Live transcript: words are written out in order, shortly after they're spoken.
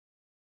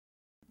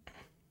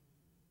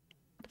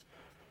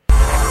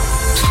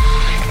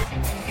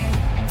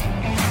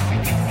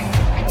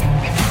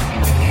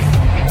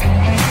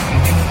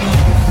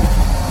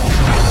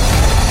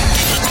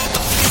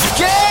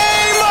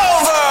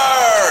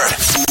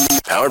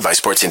Powered by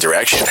Sports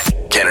Interaction,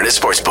 Canada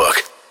Sportsbook.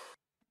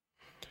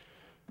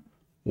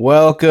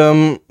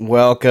 Welcome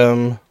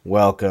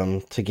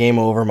to Game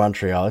Over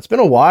Montreal. It's been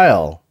a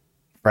while,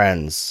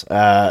 friends.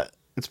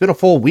 It's been a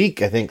full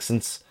week, I think,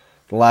 since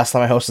the last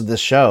time I hosted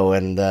this show,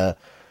 and I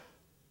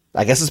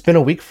guess it's been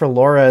a week for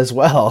Laura as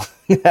well.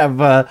 We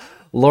have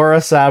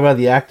Laura Saba,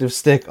 the Active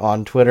Stick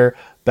on Twitter,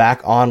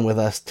 back on with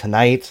us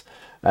tonight.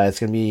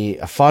 It's going to be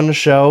a fun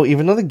show,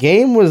 even though the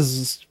game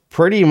was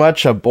pretty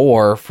much a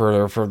bore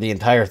for the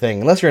entire thing,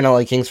 unless you're an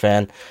LA Kings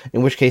fan,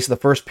 in which case the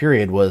first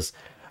period was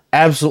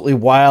absolutely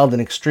wild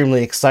and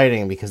extremely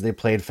exciting because they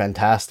played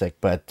fantastic.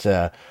 But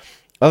other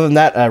than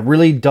that, a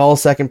really dull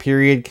second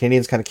period.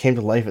 Canadiens kind of came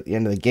to life at the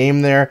end of the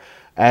game there,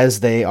 as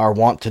they are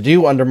wont to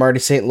do under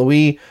Marty St.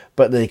 Louis,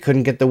 but they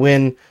couldn't get the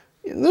win.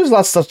 There's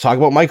lots of stuff to talk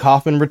about. Mike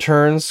Hoffman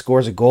returns,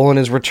 scores a goal in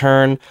his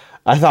return.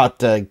 I thought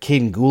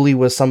Caden Gooley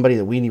was somebody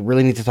that we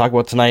really need to talk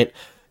about tonight.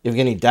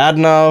 Evgeny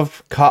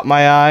Dadonov caught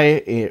my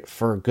eye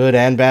for good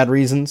and bad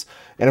reasons.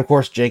 And of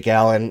course, Jake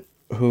Allen,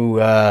 who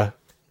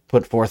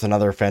put forth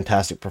another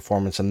fantastic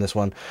performance in this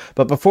one.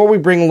 But before we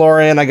bring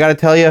Laura in, I got to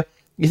tell you,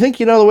 you think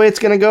you know the way it's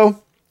going to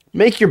go?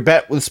 Make your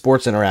bet with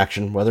Sports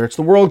Interaction. Whether it's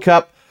the World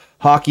Cup,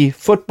 hockey,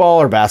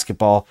 football, or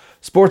basketball,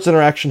 Sports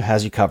Interaction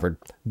has you covered.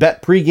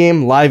 Bet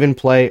pregame, live in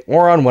play,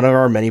 or on one of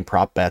our many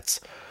prop bets.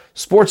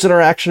 Sports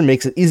Interaction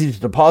makes it easy to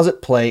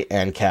deposit, play,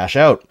 and cash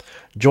out.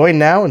 Join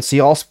now and see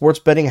all sports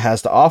betting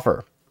has to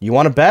offer. You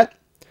want to bet?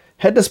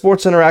 Head to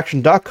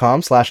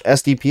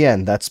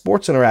sportsinteraction.com/SDPN. That's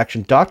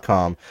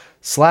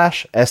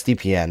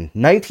sportsinteraction.com/SDPN.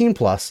 19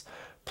 plus.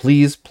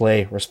 Please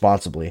play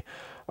responsibly.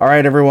 All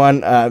right,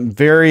 everyone. I'm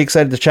very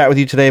excited to chat with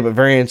you today, but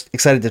very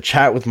excited to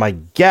chat with my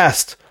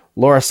guest,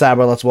 Laura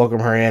Saba. Let's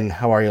welcome her in.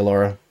 How are you,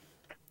 Laura?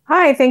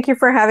 Hi, thank you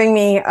for having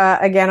me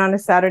again on a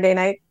Saturday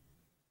night.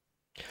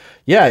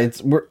 Yeah,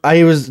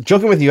 I was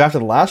joking with you after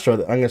the last show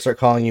that I'm going to start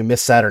calling you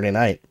Miss Saturday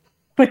Night.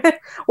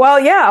 Well,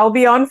 yeah, I'll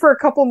be on for a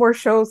couple more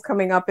shows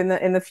coming up in the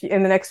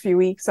next few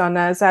weeks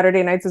on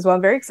Saturday nights as well.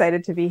 I'm very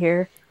excited to be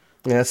here.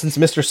 Yeah, since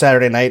Mr.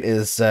 Saturday Night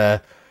is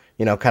kind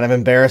of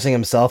embarrassing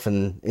himself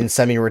in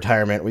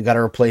semi-retirement, we got to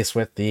replace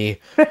with the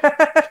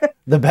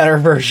the better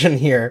version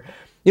here.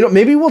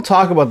 Maybe we'll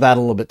talk about that a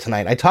little bit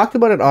tonight. I talked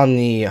about it on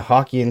the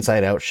Hockey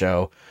Inside Out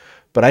show,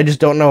 but I just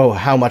don't know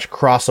how much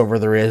crossover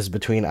there is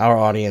between our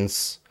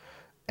audience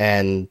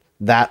and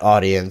that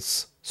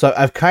audience. So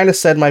I've kind of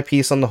said my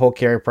piece on the whole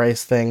Carey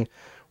Price thing,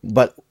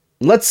 but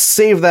let's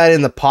save that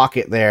in the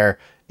pocket there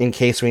in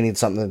case we need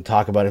something to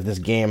talk about if this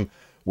game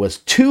was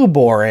too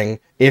boring,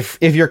 if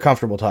you're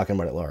comfortable talking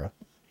about it, Laura.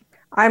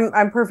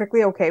 I'm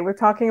perfectly okay with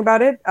talking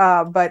about it,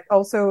 but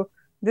also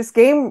this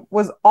game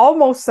was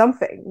almost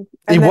something.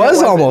 It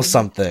was almost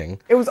something.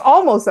 It was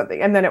almost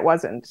something, and then it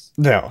wasn't.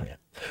 No, yeah.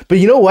 But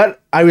you know what?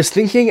 I was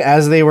thinking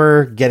as they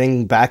were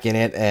getting back in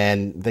it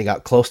and they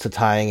got close to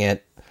tying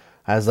it,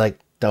 I was like,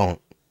 don't.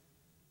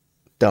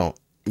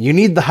 You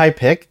need the high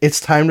pick. It's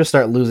time to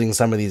start losing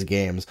some of these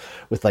games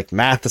with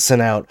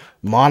Matheson out,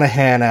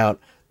 Monahan out.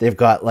 They've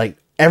got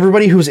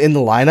everybody who's in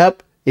the lineup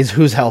is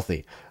who's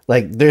healthy.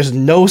 There's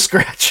no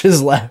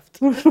scratches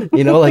left.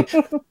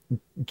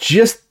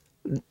 Just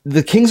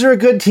the Kings are a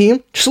good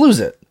team. Just lose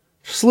it.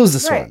 Just lose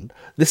this one.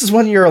 This is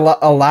when you're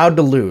allowed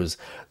to lose.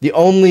 The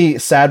only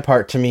sad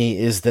part to me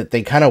is that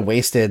they kind of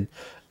wasted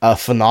a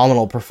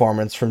phenomenal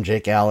performance from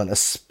Jake Allen,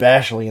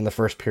 especially in the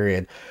first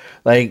period.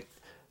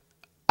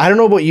 I don't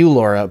know about you,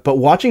 Laura, but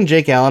watching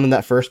Jake Allen in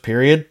that first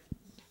period,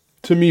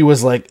 to me,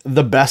 was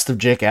the best of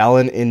Jake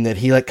Allen in that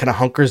he kind of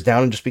hunkers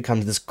down and just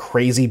becomes this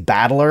crazy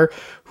battler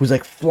who's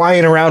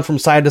flying around from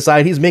side to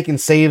side. He's making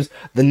saves.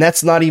 The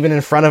net's not even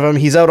in front of him.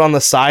 He's out on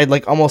the side,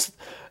 almost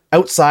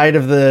outside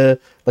of the,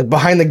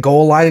 behind the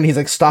goal line, and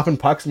he's stopping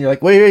pucks, and you're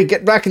wait,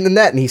 get back in the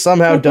net. And he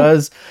somehow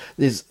does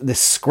this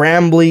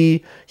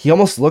scrambly. He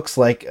almost looks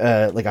like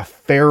a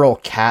feral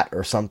cat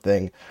or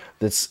something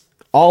that's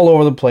all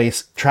over the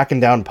place, tracking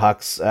down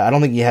pucks. I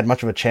don't think he had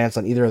much of a chance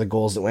on either of the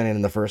goals that went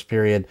in the first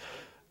period.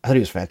 I thought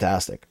he was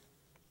fantastic.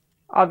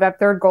 Oh, that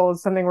third goal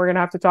is something we're going to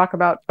have to talk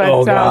about. But,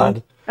 oh,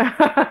 God.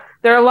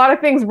 There are a lot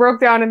of things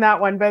broke down in that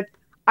one. But,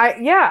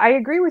 I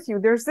agree with you.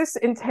 There's this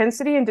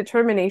intensity and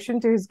determination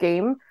to his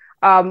game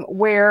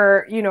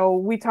where,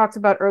 we talked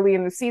about early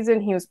in the season,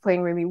 he was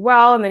playing really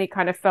well, and then he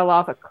kind of fell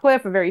off a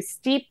cliff, a very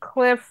steep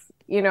cliff.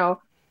 He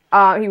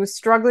was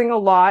struggling a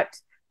lot.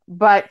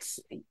 But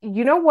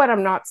what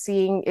I'm not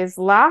seeing is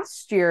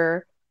last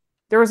year,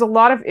 there was a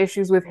lot of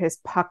issues with his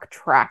puck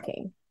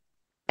tracking.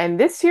 And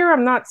this year,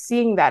 I'm not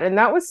seeing that. And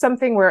that was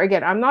something where,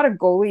 again, I'm not a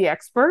goalie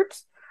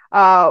expert.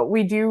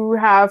 We do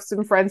have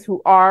some friends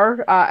who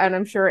are, and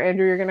I'm sure,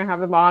 Andrew, you're going to have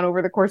them on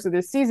over the course of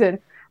this season.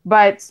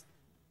 But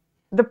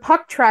the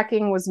puck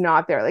tracking was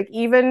not there.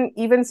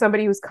 Even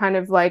somebody who's kind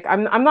of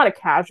I'm not a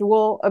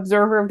casual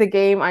observer of the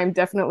game. I'm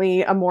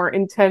definitely a more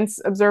intense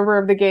observer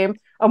of the game,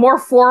 a more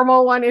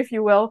formal one, if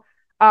you will.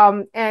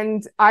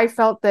 And I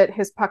felt that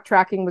his puck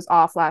tracking was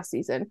off last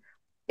season.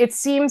 It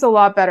seems a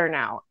lot better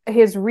now.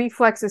 His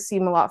reflexes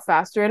seem a lot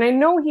faster. And I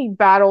know he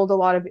battled a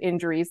lot of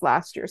injuries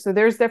last year. So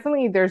there's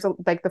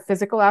the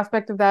physical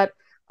aspect of that.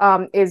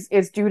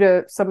 is due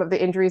to some of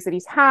the injuries that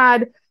he's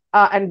had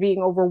and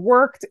being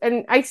overworked.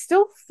 And I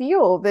still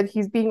feel that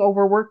he's being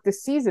overworked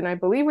this season. I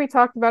believe we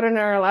talked about it in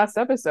our last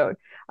episode.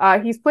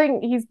 He's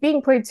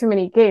being played too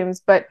many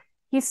games, but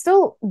he's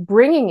still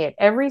bringing it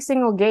every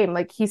single game.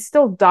 Like he's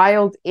still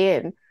dialed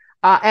in.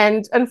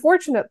 And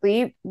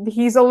unfortunately,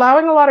 he's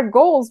allowing a lot of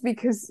goals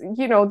because,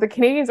 the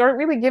Canadiens aren't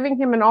really giving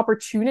him an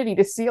opportunity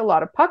to see a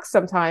lot of pucks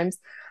sometimes.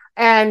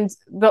 And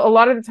a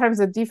lot of the times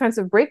the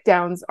defensive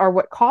breakdowns are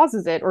what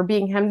causes it, or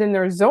being hemmed in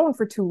their zone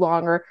for too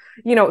long, or,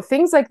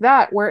 things like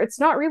that, where it's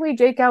not really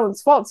Jake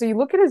Allen's fault. So you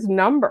look at his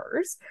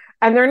numbers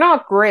and they're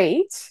not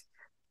great,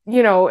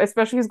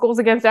 especially his goals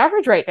against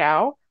average right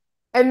now.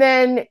 And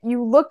then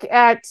you look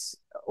at,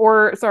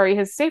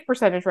 his save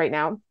percentage right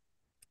now.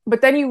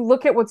 But then you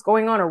look at what's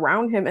going on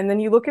around him, and then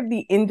you look at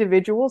the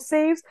individual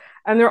saves,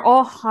 and they're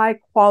all high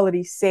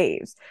quality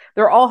saves.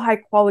 They're all high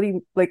quality,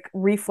 like,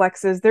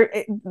 reflexes.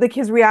 Like,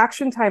 his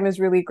reaction time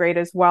is really great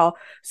as well.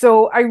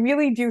 So I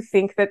really do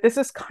think that this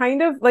is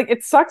kind of like,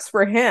 it sucks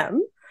for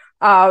him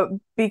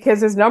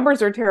because his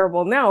numbers are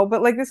terrible now,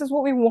 but like, this is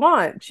what we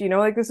want,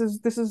 like,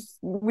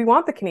 we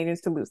want the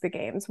Canadiens to lose the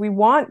games. We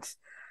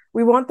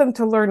want them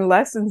to learn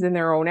lessons in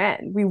their own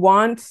end. We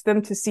want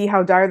them to see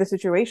how dire the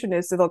situation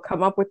is, so they'll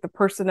come up with the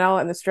personnel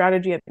and the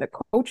strategy and the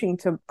coaching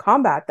to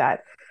combat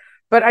that.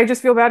 But I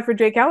just feel bad for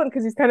Jake Allen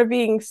because he's kind of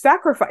being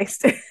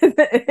sacrificed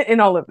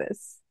in all of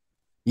this.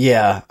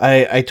 Yeah,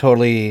 I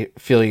totally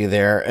feel you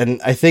there.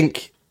 And I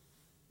think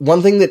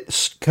one thing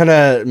that kind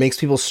of makes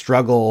people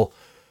struggle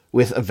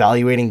with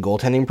evaluating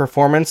goaltending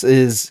performance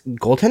is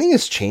goaltending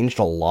has changed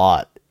a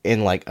lot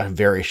in like a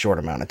very short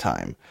amount of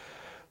time.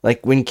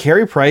 Like when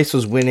Carey Price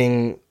was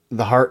winning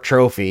the Hart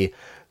Trophy,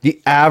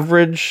 the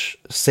average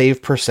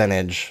save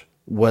percentage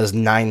was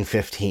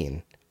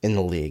 .915 in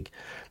the league.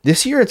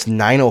 This year it's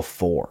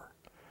 .904,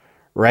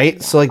 right?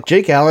 Wow. So like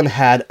Jake Allen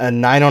had a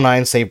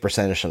 .909 save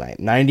percentage tonight,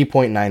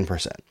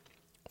 90.9%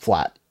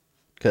 flat.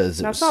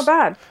 That's not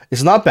bad.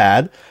 It's not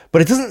bad,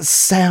 but it doesn't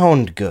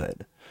sound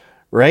good,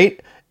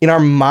 right? In our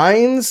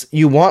minds,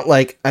 you want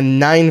like a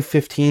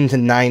 .915 to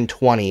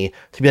 .920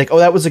 to be like, oh,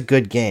 that was a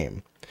good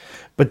game.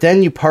 But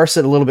then you parse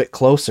it a little bit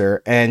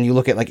closer and you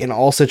look at, like, in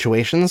all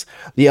situations,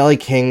 the LA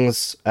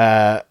Kings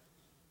had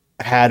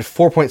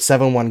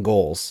 4.71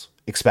 goals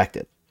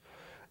expected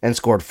and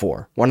scored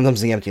 4. One of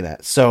them's the empty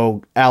net.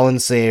 So Allen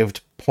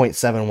saved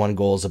 0.71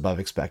 goals above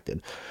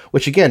expected,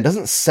 which again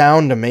doesn't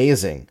sound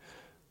amazing,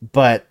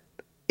 but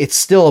it's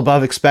still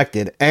above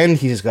expected. And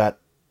he's got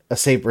a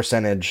save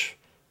percentage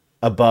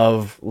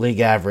above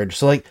league average.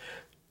 So like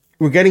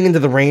we're getting into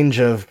the range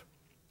of,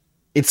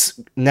 it's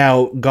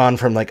now gone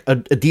from like a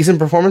decent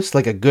performance to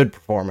like a good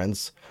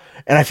performance.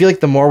 And I feel like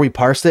the more we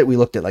parsed it, we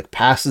looked at like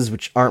passes,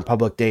 which aren't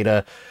public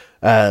data,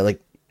 like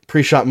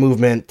pre-shot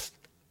movement,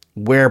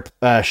 where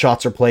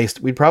shots are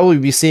placed. We'd probably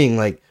be seeing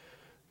like,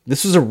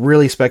 this was a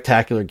really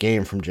spectacular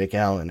game from Jake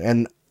Allen.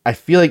 And I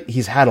feel like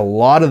he's had a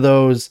lot of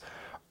those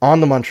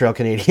on the Montreal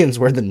Canadiens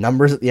where the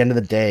numbers at the end of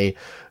the day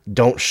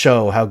don't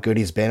show how good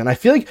he's been. And I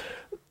feel like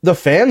the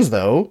fans,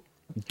 though,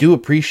 do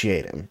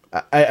appreciate him.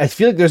 I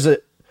feel like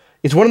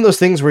it's one of those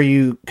things where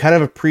you kind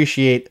of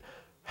appreciate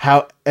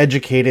how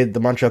educated the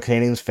Montreal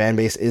Canadiens fan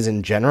base is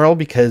in general,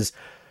 because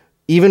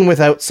even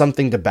without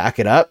something to back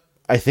it up,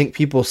 I think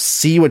people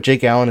see what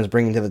Jake Allen is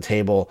bringing to the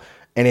table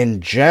and in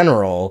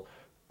general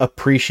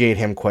appreciate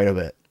him quite a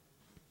bit.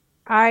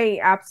 I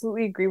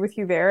absolutely agree with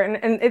you there.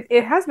 And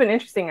it has been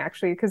interesting,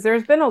 actually, because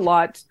there's been a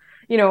lot,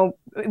 you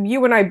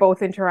and I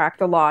both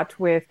interact a lot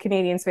with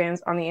Canadiens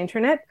fans on the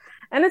internet,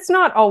 and it's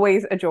not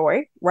always a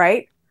joy,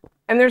 right?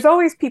 And there's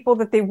always people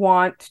that they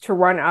want to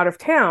run out of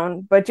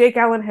town, but Jake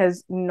Allen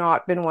has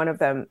not been one of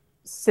them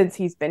since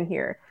he's been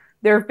here.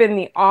 There have been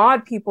the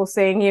odd people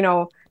saying,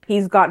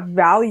 he's got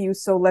value,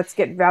 so let's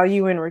get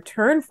value in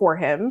return for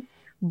him.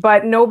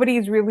 But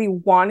nobody's really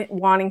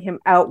wanting him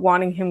out,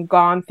 wanting him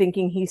gone,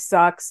 thinking he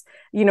sucks.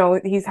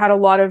 He's had a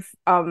lot of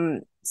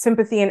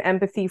sympathy and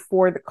empathy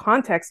for the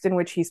context in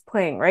which he's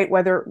playing, right?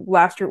 Whether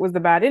last year it was the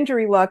bad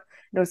injury luck,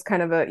 it was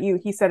kind of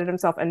he said it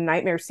himself, a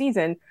nightmare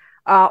season.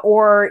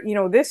 Or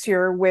this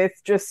year with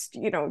just,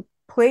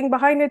 playing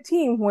behind a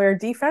team where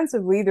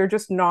defensively they're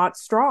just not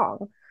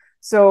strong.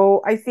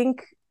 So I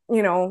think,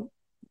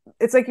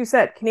 it's like you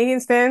said,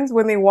 Canadiens fans,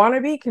 when they want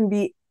to be, can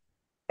be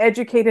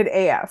educated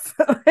AF.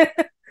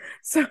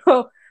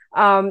 So,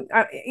 I'm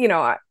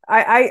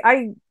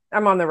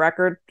on the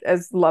record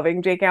as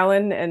loving Jake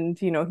Allen, and,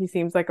 he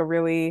seems like a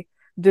really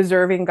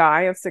deserving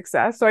guy of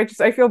success. So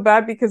I feel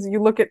bad because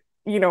you look at,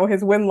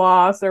 his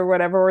win-loss or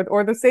whatever,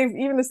 or the save,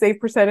 even the save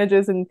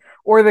percentages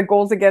or the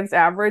goals against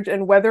average,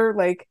 and whether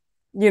like,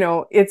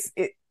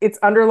 it's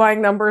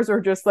underlying numbers or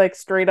just like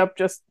straight up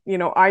just,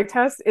 eye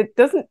test. It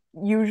doesn't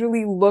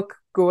usually look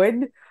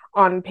good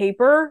on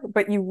paper,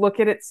 but you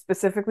look at it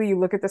specifically, you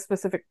look at the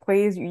specific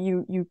plays,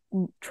 you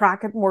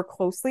track it more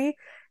closely,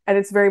 and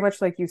it's very much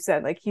like you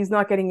said, like he's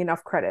not getting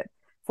enough credit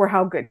for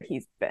how good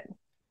he's been.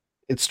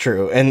 It's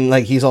true. And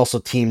like he's also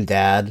team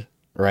dad,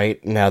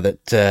 right? Now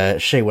that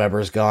Shea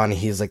Weber's gone,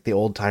 he's like the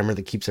old timer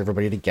that keeps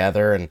everybody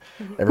together, and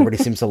everybody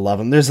seems to love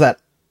him. There's that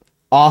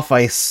off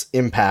ice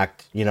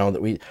impact,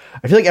 that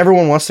I feel like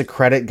everyone wants to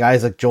credit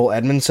guys like Joel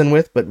Edmondson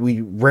with, but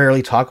we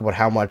rarely talk about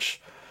how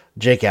much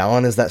Jake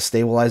Allen is that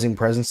stabilizing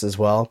presence as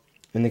well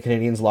in the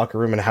Canadiens locker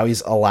room, and how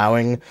he's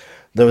allowing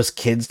those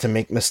kids to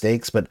make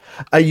mistakes. But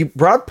you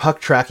brought puck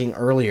tracking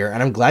earlier,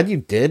 and I'm glad you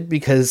did,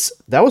 because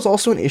that was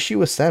also an issue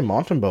with Sam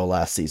Montembeault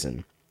last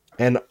season.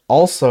 And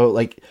also,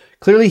 like,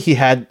 clearly he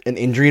had an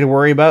injury to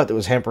worry about that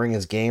was hampering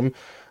his game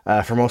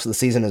for most of the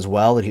season as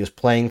well, that he was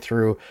playing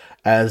through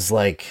as,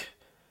 like,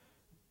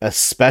 a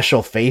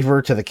special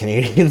favor to the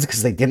Canadiens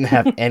because they didn't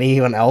have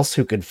anyone else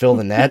who could fill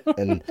the net,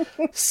 and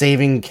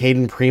saving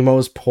Caden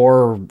Primo's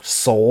poor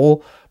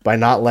soul by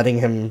not letting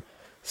him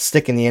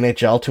stick in the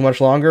NHL too much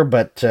longer.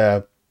 But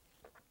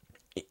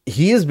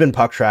he has been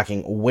puck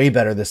tracking way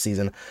better this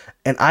season.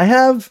 And I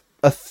have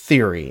a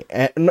theory,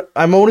 and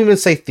I won't even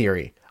say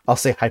theory. I'll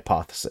say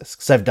hypothesis,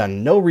 because I've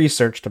done no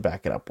research to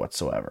back it up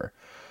whatsoever.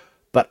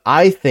 But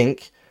I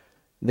think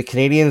the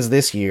Canadiens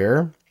this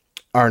year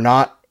are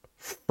not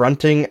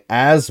fronting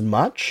as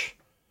much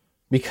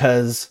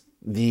because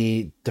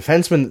the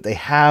defensemen that they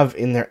have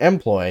in their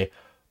employ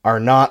are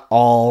not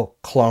all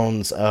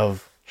clones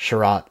of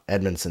Sherratt,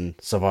 Edmondson,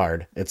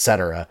 Savard,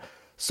 etc.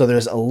 So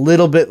there's a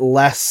little bit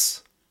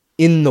less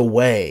in the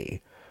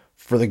way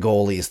for the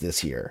goalies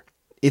this year.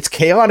 It's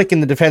chaotic in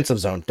the defensive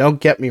zone, don't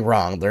get me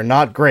wrong, they're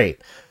not great.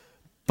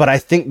 But I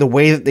think the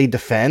way that they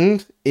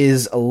defend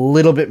is a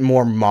little bit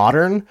more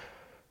modern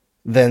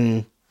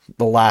than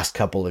the last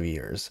couple of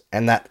years,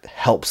 and that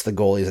helps the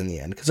goalies in the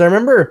end. Because I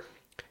remember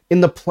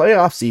in the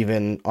playoffs,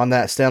 even on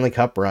that Stanley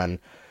Cup run,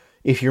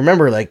 if you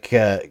remember, like,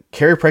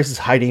 Carey Price's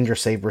high danger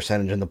save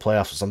percentage in the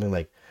playoffs was something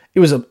like, it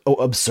was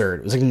absurd.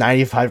 It was like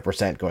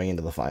 95% going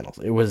into the finals.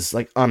 It was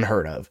like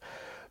unheard of.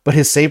 But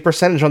his save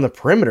percentage on the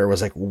perimeter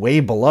was like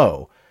way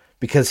below,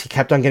 because he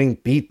kept on getting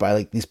beat by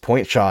like these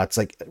point shots.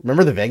 Like,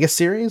 remember the Vegas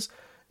series?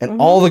 And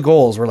all the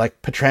goals were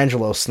like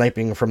Pietrangelo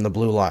sniping from the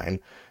blue line,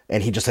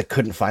 and he just like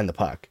couldn't find the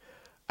puck.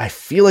 I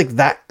feel like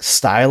that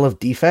style of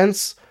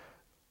defense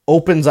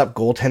opens up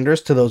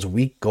goaltenders to those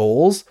weak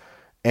goals,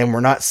 and we're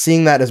not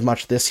seeing that as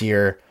much this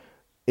year.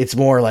 It's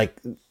more like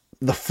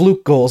the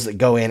fluke goals that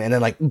go in, and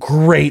then like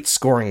great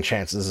scoring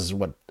chances is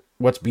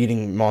what's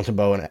beating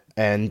Montembeault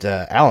and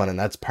Allen, and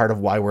that's part of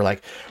why we're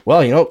like,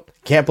 well,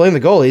 can't blame the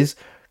goalies,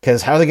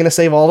 because how are they going to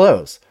save all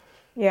those?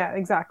 Yeah,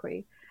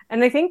 exactly.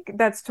 And I think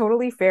that's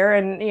totally fair.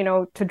 And,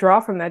 to draw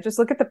from that, just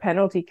look at the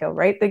penalty kill,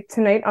 right? Like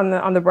tonight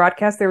on the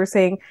broadcast, they were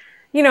saying,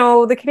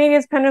 the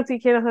Canadiens penalty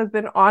kill has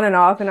been on and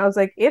off. And I was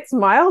like, it's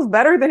miles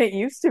better than it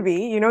used to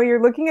be.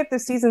 You're looking at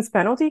this season's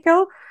penalty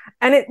kill,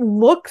 and it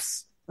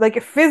looks like,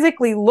 it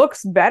physically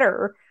looks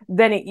better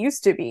than it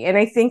used to be. And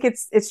I think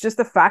it's just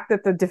the fact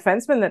that the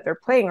defensemen that they're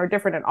playing are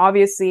different. And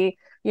obviously,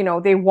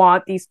 they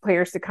want these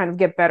players to kind of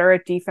get better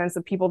at defense.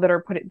 The people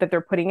that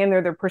they're putting in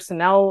there, their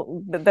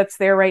personnel that's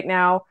there right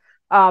now,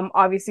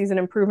 obviously is an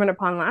improvement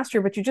upon last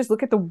year, but you just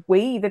look at the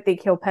way that they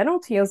kill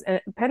penalties,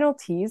 and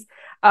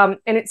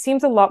it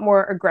seems a lot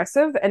more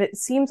aggressive, and it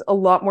seems a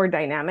lot more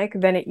dynamic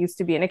than it used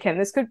to be. And again,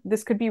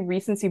 this could be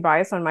recency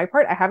bias on my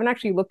part. I haven't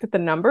actually looked at the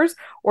numbers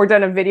or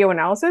done a video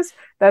analysis.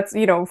 That's,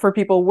 for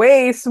people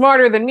way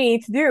smarter than me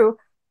to do,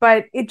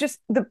 but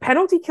the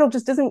penalty kill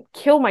just doesn't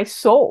kill my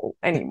soul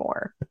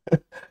anymore.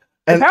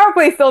 The power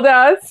play still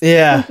does.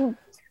 Yeah.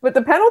 But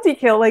the penalty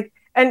kill,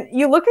 and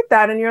you look at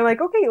that and you're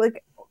like, okay,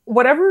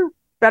 whatever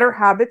better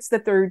habits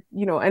that they're,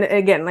 and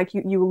again, like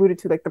you alluded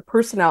to, like the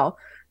personnel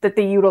that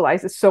they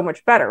utilize is so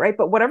much better, right?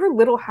 But whatever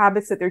little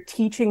habits that they're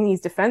teaching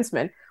these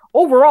defensemen,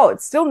 overall,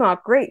 it's still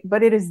not great,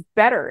 but it is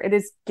better. It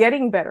is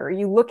getting better.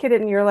 You look at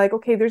it and you're like,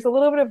 okay, there's a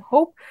little bit of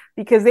hope,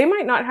 because they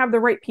might not have the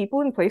right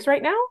people in place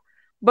right now,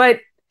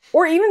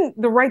 or even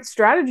the right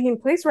strategy in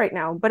place right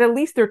now, but at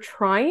least they're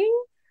trying.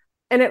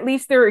 And at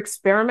least they're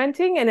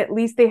experimenting, and at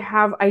least they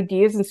have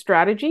ideas and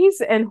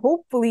strategies, and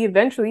hopefully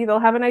eventually they'll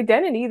have an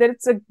identity that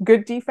it's a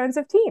good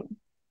defensive team.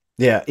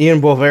 Yeah, Ian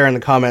Boisvert in the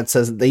comments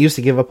says that they used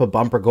to give up a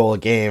bumper goal a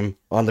game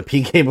on the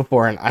PK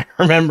before, and I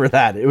remember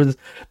that.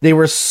 They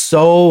were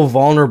so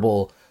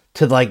vulnerable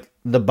to like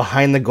the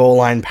behind the goal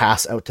line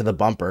pass out to the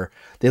bumper.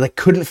 They like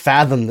couldn't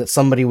fathom that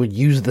somebody would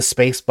use the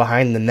space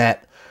behind the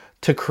net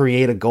to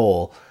create a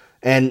goal.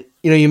 And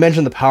you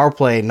mentioned the power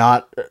play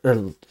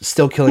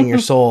still killing your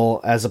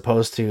soul as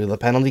opposed to the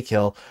penalty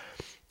kill.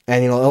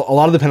 And, a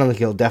lot of the penalty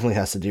kill definitely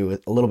has to do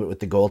with a little bit with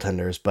the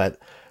goaltenders. But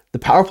the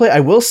power play,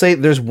 I will say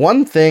there's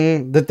one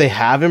thing that they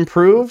have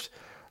improved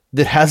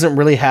that hasn't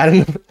really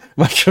had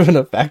much of an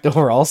effect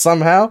overall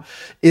somehow,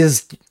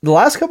 is the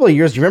last couple of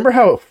years. Do you remember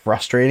how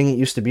frustrating it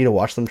used to be to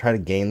watch them try to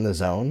gain the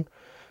zone?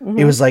 Mm-hmm.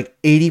 It was like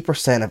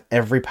 80% of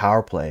every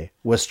power play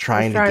was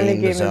trying to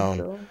gain the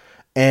zone.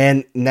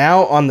 And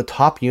now on the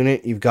top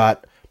unit, you've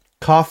got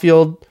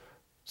Caulfield,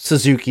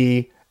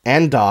 Suzuki,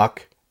 and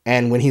Doc,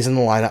 and when he's in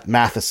the lineup,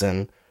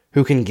 Matheson,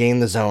 who can gain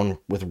the zone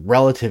with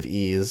relative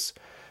ease.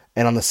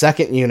 And on the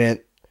second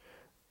unit,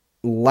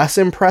 less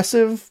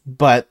impressive,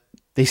 but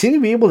they seem to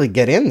be able to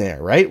get in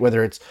there, right?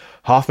 Whether it's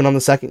Hoffman on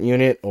the second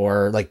unit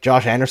or like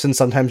Josh Anderson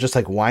sometimes just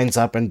like winds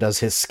up and does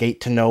his skate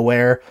to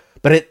nowhere,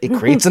 but it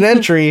creates an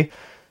entry.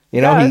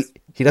 You know,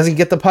 he doesn't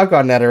get the puck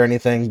on net or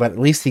anything, but at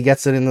least he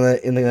gets it in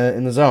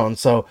the zone.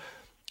 So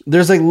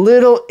there's like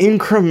little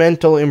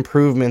incremental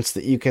improvements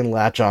that you can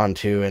latch on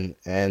to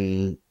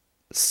and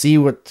see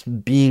what's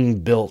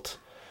being built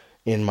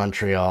in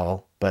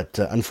Montreal, but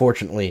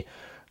unfortunately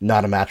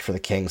not a match for the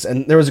Kings.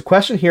 And there was a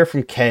question here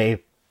from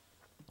Kay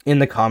in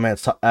the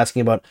comments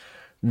asking about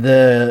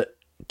the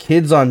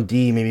kids on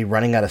D maybe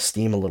running out of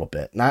steam a little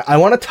bit. And I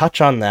want to touch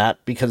on that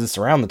because it's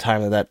around the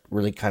time that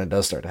really kind of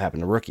does start to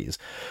happen to rookies.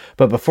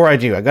 But before I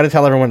do, I got to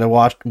tell everyone to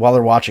watch while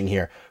they're watching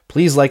here,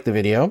 please like the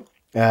video.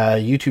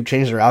 YouTube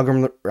changed their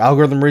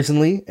algorithm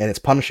recently, and it's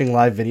punishing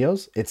live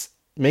videos. It's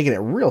making it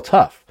real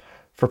tough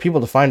for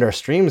people to find our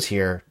streams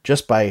here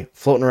just by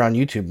floating around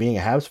YouTube being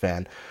a Habs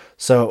fan.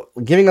 So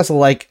giving us a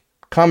like,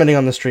 commenting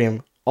on the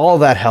stream, all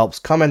that helps.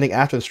 Commenting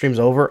after the stream's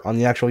over on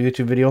the actual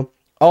YouTube video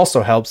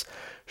also helps.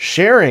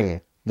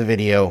 Sharing the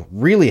video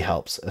really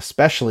helps,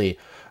 especially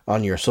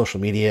on your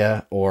social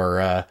media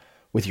or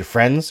with your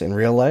friends in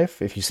real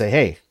life. If you say,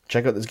 hey,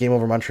 check out this Game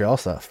Over Montreal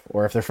stuff,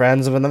 or if they're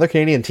fans of another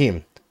Canadian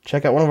team,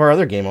 check out one of our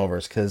other Game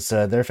Overs because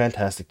they're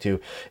fantastic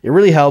too. It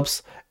really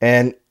helps.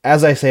 And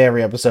as I say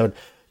every episode,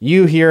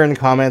 you here in the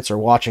comments or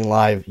watching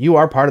live, you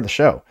are part of the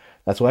show.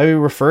 That's why we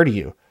refer to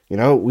you. You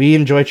know, we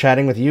enjoy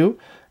chatting with you,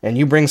 and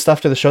you bring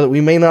stuff to the show that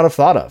we may not have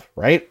thought of,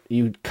 right?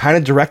 You kind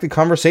of direct the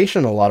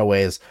conversation in a lot of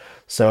ways.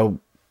 So,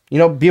 you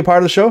know, be a part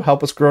of the show,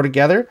 help us grow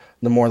together.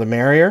 The more the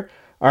merrier.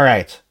 All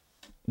right.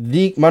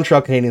 The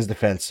Montreal Canadiens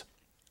defense.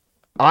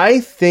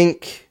 I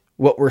think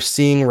what we're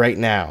seeing right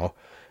now,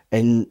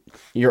 and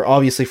you're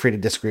obviously free to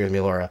disagree with me,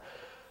 Laura,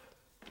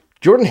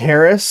 Jordan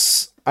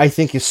Harris, I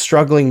think, is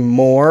struggling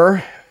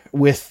more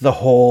with the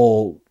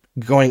whole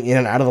going in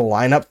and out of the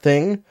lineup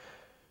thing.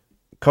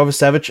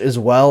 Kovacevic as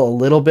well, a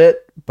little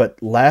bit,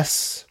 but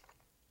less.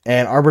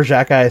 And Arbor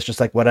Xhekaj is just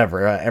like,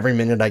 whatever. Every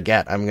minute I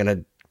get, I'm going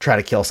to try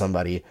to kill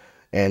somebody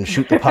and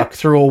shoot the puck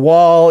through a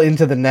wall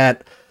into the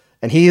net.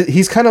 And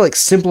he's kind of like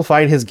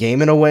simplified his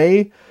game in a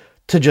way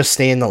to just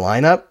stay in the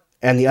lineup.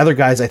 And the other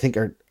guys, I think,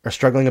 are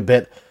struggling a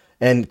bit.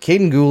 And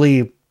Caden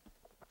Gooley,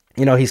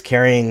 you know, he's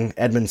carrying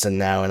Edmondson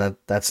now, and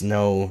that's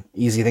no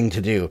easy thing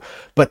to do.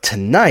 But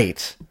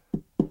tonight,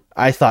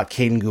 I thought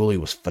Caden Gooley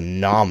was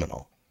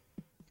phenomenal.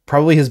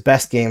 Probably his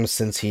best game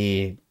since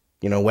he,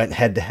 you know, went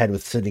head-to-head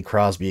with Sidney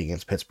Crosby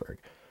against Pittsburgh.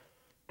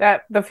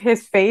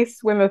 His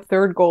face when the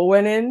third goal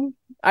went in,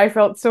 I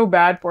felt so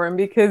bad for him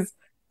because,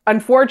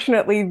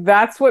 unfortunately,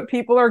 that's what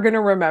people are going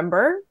to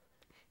remember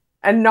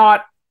and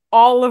not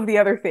all of the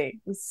other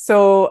things.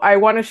 So I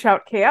want to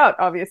shout Kay out,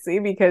 obviously,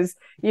 because,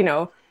 you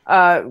know,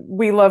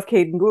 we love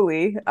Caden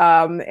Gooley.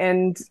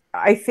 And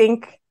I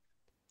think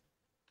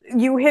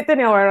you hit the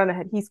nail right on the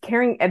head. He's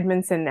carrying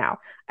Edmondson now.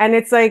 And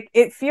it's like,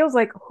 it feels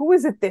like, who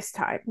is it this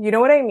time? You know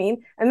what I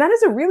mean? And that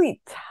is a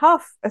really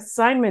tough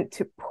assignment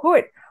to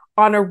put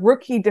on a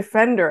rookie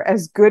defender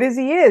as good as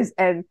he is.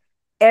 And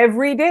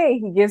every day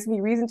he gives me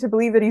reason to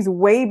believe that he's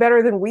way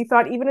better than we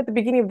thought, even at the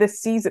beginning of this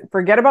season.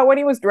 Forget about when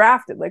he was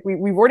drafted. Like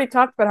we've already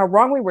talked about how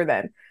wrong we were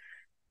then.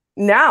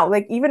 Now,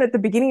 like even at the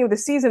beginning of the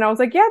season, I was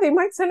like, yeah, they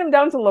might send him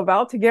down to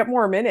Laval to get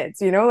more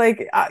minutes. You know,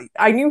 like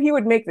I knew he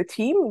would make the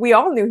team. We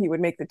all knew he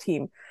would make the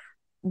team.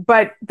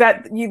 But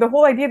the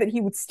whole idea that he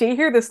would stay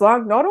here this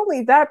long, not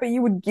only that, but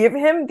you would give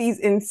him these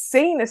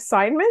insane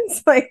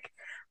assignments. Like,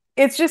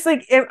 it's just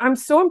like, I'm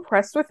so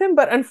impressed with him.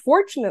 But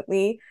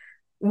unfortunately,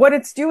 what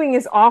it's doing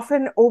is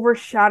often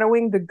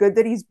overshadowing the good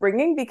that he's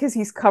bringing because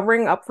he's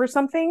covering up for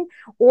something,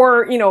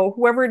 or, you know,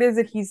 whoever it is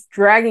that he's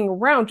dragging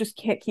around just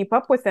can't keep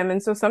up with him.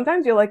 And so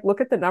sometimes you'll like look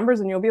at the numbers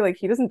and you'll be like,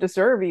 he doesn't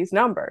deserve these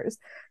numbers.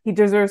 He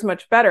deserves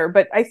much better.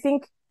 But I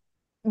think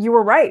you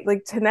were right,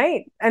 like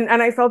tonight, and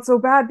I felt so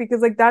bad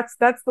because like that's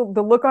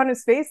the look on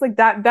his face, like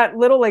that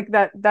little like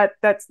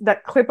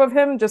that clip of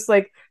him just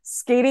like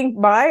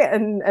skating by,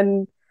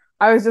 and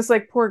I was just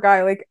like, poor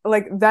guy,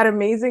 like that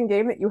amazing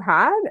game that you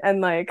had, and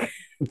like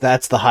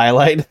that's the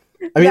highlight.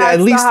 I mean,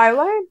 at least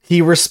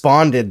he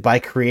responded by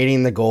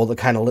creating the goal that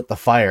kind of lit the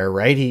fire,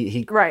 right?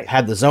 He right.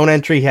 had the zone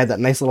entry, he had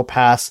that nice little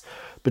pass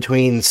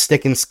between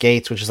stick and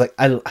skates, which is like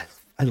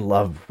I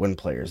love when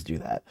players do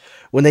that.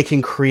 When they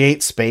can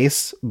create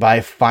space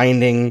by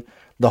finding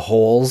the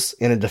holes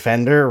in a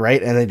defender,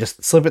 right? And they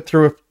just slip it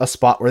through a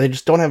spot where they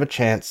just don't have a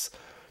chance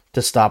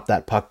to stop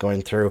that puck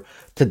going through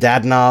to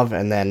Dadonov,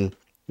 and then,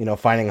 you know,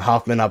 finding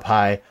Hoffman up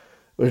high.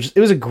 It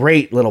was a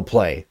great little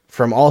play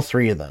from all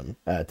three of them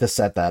to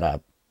set that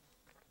up.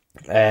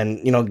 And,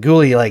 you know,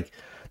 Gooley, like,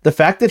 the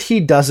fact that he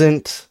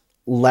doesn't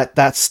let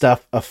that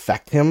stuff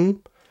affect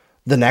him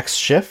the next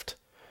shift,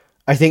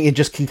 I think it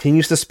just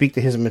continues to speak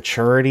to his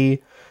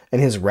maturity and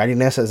his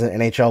readiness as an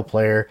NHL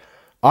player.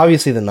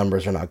 Obviously, the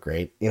numbers are not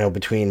great, you know,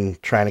 between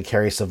trying to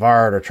carry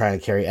Savard or trying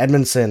to carry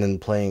Edmondson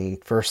and playing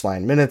first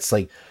line minutes.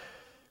 Like,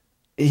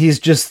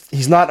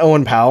 he's not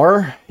Owen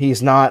Power.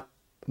 He's not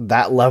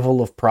that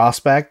level of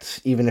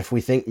prospect, even if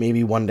we think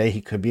maybe one day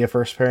he could be a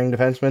first pairing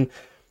defenseman.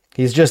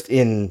 He's just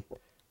in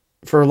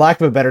for lack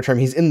of a better term,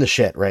 he's in the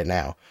shit right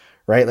now,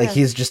 right? Like, Yes.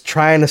 he's just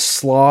trying to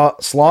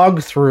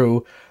slog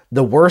through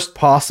the worst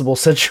possible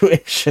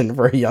situation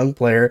for a young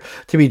player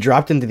to be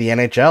dropped into the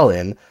NHL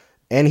in,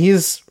 and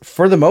he's,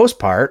 for the most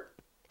part,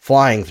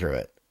 flying through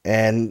it.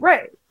 And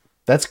Right.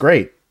 that's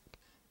great.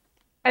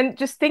 And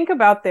just think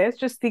about this.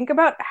 Just think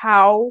about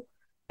how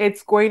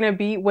it's going to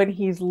be when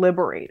he's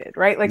liberated,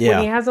 right? Like when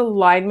he has a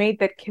line mate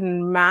that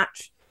can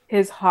match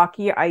his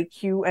hockey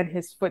IQ and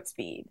his foot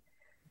speed.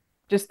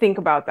 Just think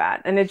about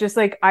that. And it's just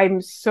like,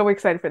 I'm so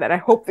excited for that. I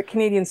hope the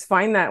Canadiens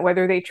find that,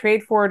 whether they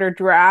trade for it or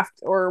draft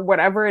or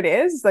whatever it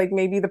is. Like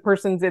maybe the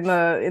person's in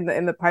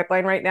the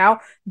pipeline right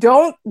now.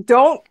 Don't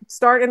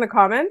start in the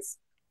comments.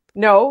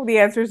 No, the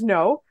answer is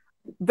no.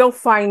 They'll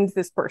find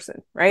this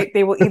person, right?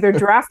 They will either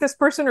draft this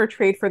person or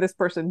trade for this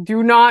person.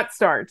 Do not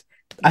start.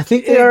 I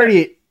think they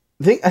already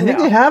think No.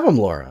 they have him,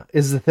 Laura,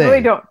 is the thing. No,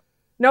 they don't.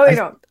 No, they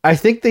don't. I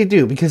think they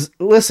do, because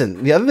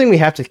listen, the other thing we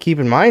have to keep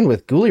in mind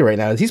with Gouli right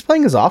now is he's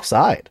playing his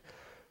offside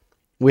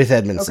with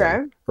Edmondson,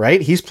 Okay.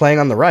 right? He's playing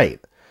on the right.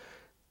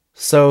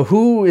 So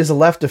who is a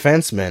left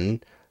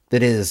defenseman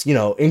that is,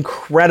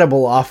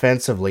 incredible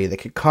offensively, that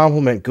could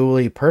complement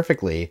Gouli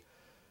perfectly,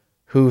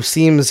 who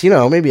seems,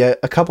 maybe a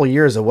couple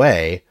years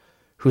away,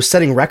 who's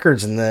setting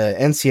records in the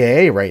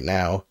NCAA right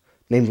now,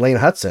 named Lane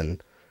Hudson,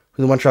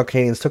 who the Montreal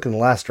Canadiens took in the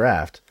last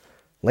draft.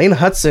 Lane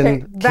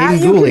Hudson, Caden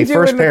Gouli,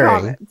 first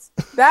pairing.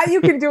 That you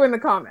can do in the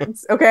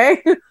comments,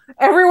 okay?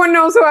 Everyone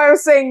knows who I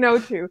was saying no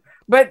to.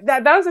 But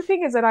that was the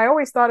thing, is that I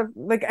always thought of,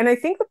 like, and I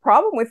think the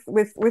problem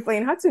with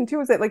Lane Hudson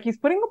too is that, like, he's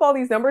putting up all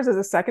these numbers as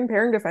a second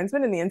pairing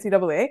defenseman in the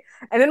NCAA,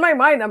 and in my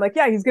mind I'm like,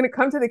 yeah, he's going to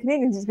come to the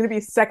Canadiens, he's going to be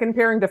a second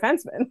pairing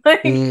defenseman.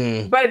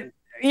 But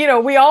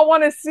we all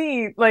want to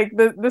see, like,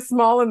 the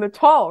small and the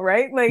tall,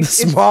 right? Like, the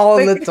small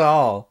and the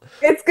tall.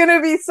 It's going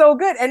to be so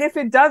good, and if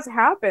it does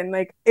happen,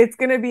 like, it's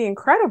going to be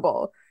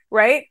incredible,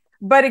 right?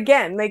 But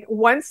again, like,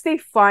 once they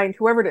find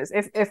whoever it is,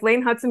 if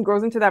Lane Hudson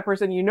grows into that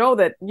person,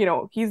 that,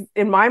 he's,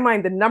 in my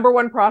mind, the number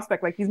one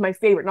prospect, like, he's my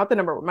favorite, not the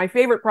number one, my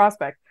favorite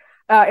prospect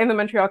in the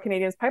Montreal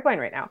Canadiens pipeline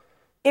right now.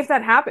 If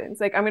that happens,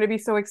 like, I'm going to be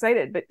so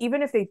excited. But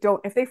even if they don't,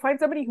 if they find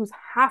somebody who's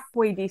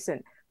halfway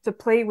decent to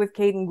play with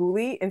Caden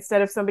Gouli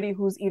instead of somebody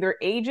who's either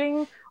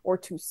aging or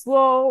too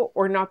slow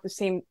or not the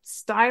same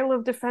style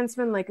of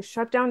defenseman, like a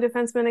shutdown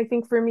defenseman, I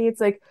think for me,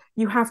 it's like,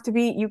 you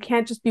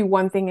can't just be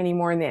one thing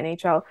anymore in the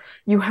NHL.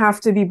 You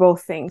have to be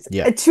both things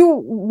to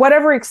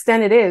whatever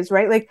extent it is,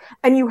 right? Like,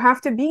 and you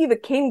have to be the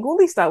Caden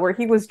Gouli style, where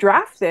he was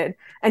drafted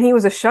and he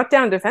was a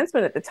shutdown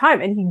defenseman at the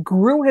time, and he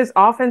grew his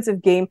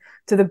offensive game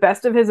to the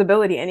best of his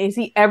ability. And is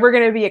he ever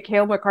going to be a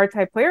Cale Makar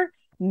type player?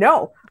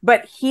 No,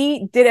 but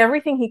he did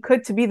everything he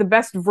could to be the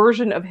best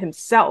version of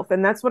himself.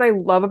 And that's what I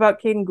love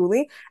about Caden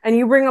Gouli. And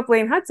you bring up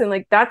Lane Hudson,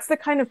 like, that's the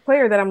kind of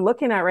player that I'm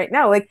looking at right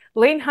now. Like,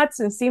 Lane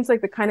Hudson seems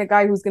like the kind of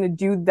guy who's going to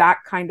do that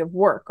kind of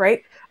work,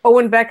 right?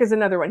 Owen Beck is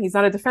another one. He's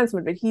not a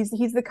defenseman, but he's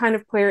the kind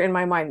of player in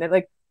my mind that,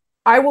 like,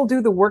 I will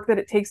do the work that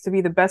it takes to be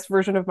the best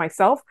version of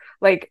myself.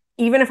 Like,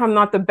 even if I'm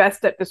not the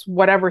best at this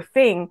whatever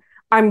thing,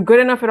 I'm good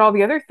enough at all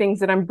the other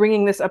things that I'm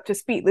bringing this up to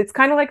speed. It's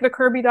kind of like the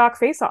Kirby Doc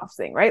face-offs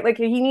thing, right? Like,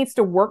 he needs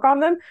to work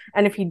on them.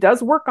 And if he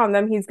does work on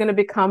them, he's going to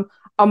become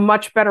a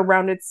much better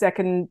rounded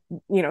second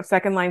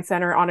line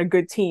center on a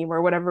good team,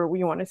 or whatever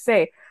we want to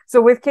say.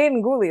 So with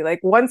Caden Gouli, like,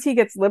 once he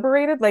gets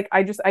liberated, like,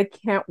 I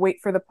can't wait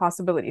for the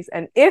possibilities.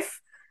 And if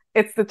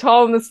it's the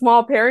tall and the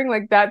small pairing,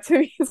 like, that to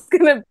me is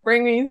going to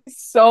bring me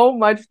so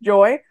much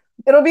joy.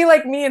 It'll be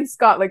like me and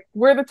Scott, like,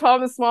 we're the tall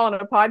and the small on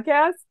a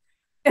podcast.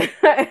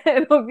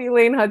 It'll be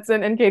Lane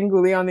Hudson and Caden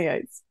Gouli on the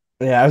ice.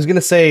 Yeah, I was going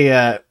to say,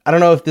 I don't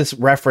know if this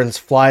reference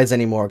flies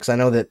anymore, because I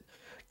know that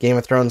Game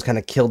of Thrones kind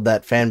of killed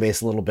that fan base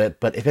a little bit,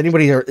 but if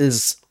anybody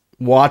is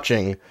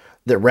watching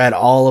that read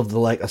all of the,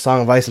 like, A Song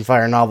of Ice and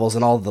Fire novels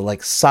and all of the,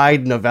 like,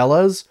 side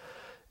novellas,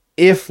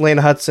 if Lane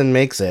Hudson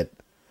makes it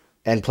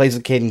and plays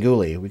with Caden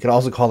Gouli, we could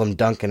also call them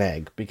Dunk and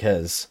Egg,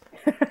 because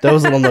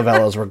those little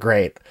novellas were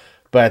great.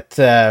 But,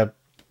 Caden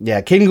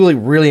Gouli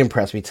really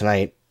impressed me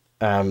tonight.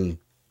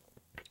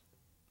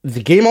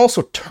 The game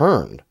also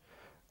turned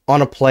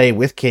on a play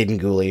with Caden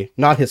Gouli.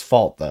 Not his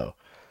fault, though.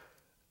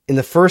 In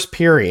the first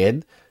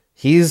period,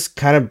 he's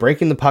kind of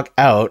breaking the puck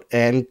out,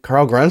 and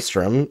Carl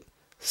Grundstrom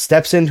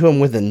steps into him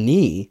with a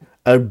knee.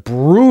 A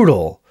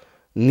brutal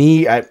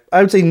knee. I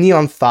would say knee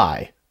on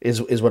thigh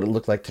is what it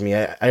looked like to me.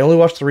 I only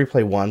watched the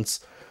replay once.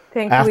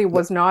 Thankfully, it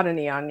was not a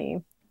knee on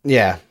knee.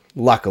 Yeah,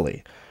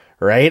 luckily.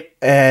 Right?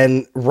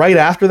 And right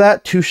after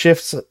that, 2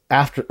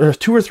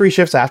 or 3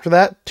 shifts after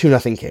that,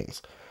 2-0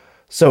 Kings.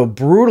 So,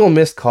 brutal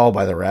missed call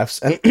by the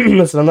refs. And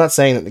listen, I'm not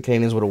saying that the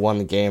Canadiens would have won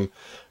the game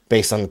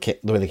based on the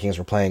way the Kings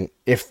were playing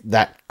if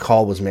that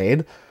call was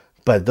made,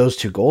 but those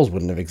 2 goals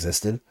wouldn't have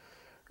existed,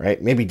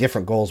 right? Maybe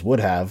different goals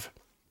would have,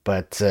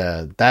 but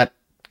that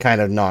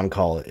kind of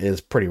non-call is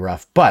pretty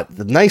rough. But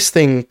the nice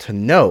thing to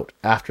note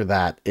after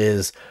that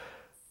is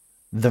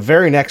the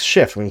very next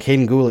shift when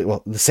Caden Gouli,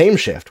 well, the same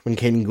shift when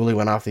Caden Gouli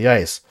went off the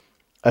ice,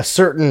 a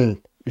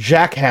certain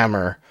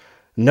jackhammer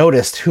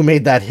noticed who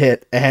made that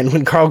hit, and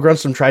when Carl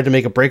Grundstrom tried to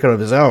make a breakout of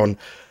his own,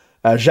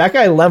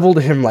 Xhekaj leveled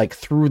him, like,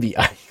 through the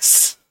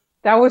ice.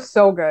 That was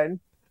so good.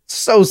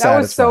 So That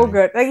was so satisfying.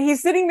 good. Like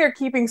he's sitting there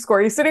keeping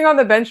score. He's sitting on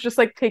the bench just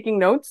like taking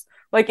notes,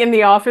 like in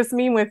the office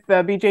meme with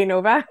BJ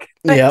Novak,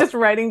 like Yep. just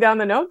writing down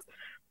the notes.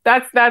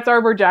 That's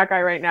Arbor Jack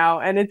Eye right now,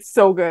 and it's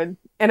so good.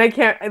 And I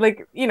can't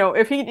like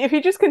if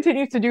he just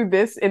continues to do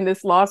this in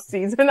this lost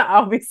season,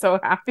 I'll be so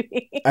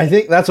happy. I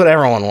think that's what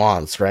everyone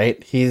wants,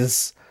 right?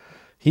 He's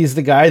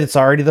the guy that's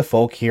already the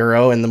folk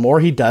hero, and the more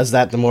he does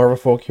that, the more of a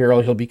folk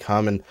hero he'll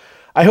become. And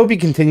I hope he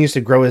continues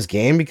to grow his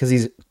game because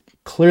he's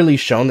clearly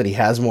shown that he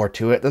has more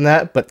to it than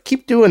that. But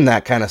keep doing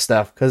that kind of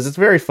stuff because it's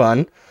very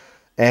fun,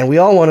 and we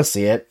all want to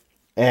see it.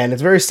 And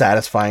it's very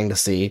satisfying to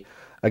see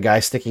a guy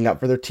sticking up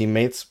for their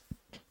teammates.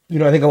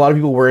 I think a lot of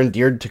people were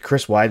endeared to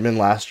Chris Weidman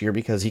last year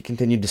because he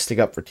continued to stick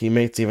up for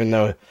teammates, even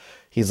though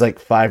he's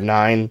like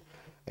 5'9"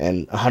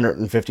 and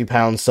 150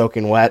 pounds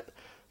soaking wet.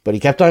 But he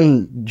kept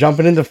on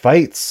jumping into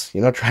fights,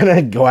 trying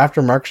to go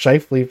after Mark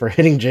Scheifele for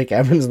hitting Jake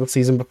Evans the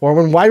season before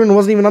when Weidman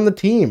wasn't even on the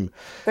team.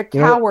 The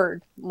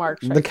coward Mark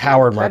Scheifele. The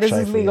coward Mark That is Scheifele,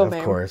 his legal of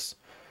name. course.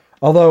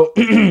 Although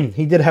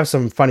he did have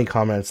some funny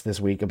comments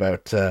this week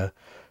about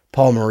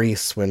Paul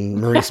Maurice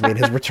when Maurice made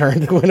his return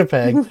to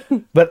Winnipeg.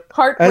 But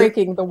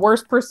Heartbreaking. The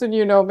worst person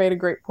you know made a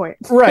great point.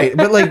 right,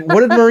 but like,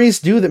 what did Maurice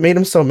do that made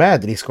him so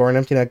mad? Did he score an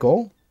empty net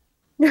goal?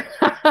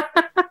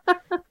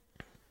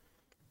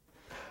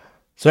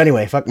 So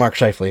anyway, fuck Mark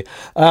Scheifele.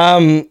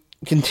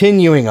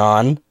 Continuing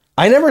on,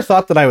 I never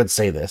thought that I would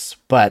say this,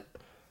 but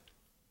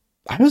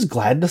I was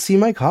glad to see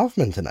Mike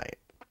Hoffman tonight.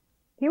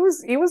 He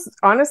was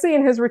honestly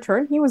in his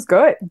return, he was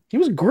good. He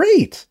was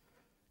great.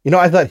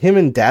 I thought him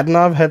and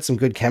Dadonov had some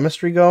good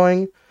chemistry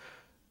going.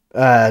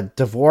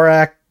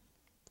 Dvorak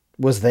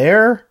was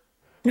there.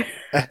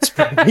 That's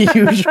pretty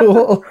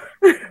usual.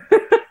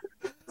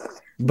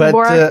 But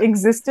Dvorak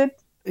existed.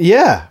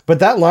 Yeah, but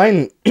that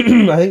line,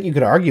 I think you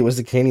could argue, was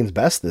the Canadiens'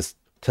 best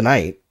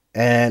tonight.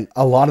 And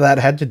a lot of that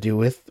had to do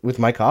with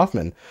Mike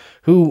Hoffman,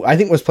 who I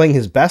think was playing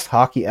his best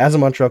hockey as a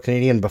Montreal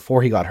Canadien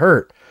before he got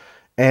hurt.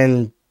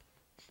 And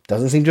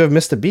doesn't seem to have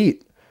missed a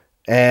beat.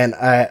 And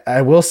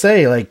I will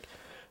say, like,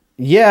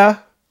 yeah,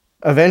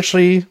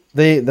 eventually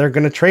they're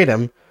going to trade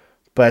him,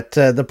 but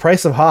the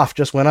price of Hoff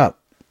just went up.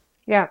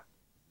 Yeah,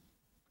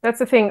 that's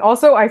the thing.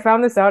 Also, I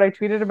found this out. I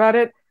tweeted about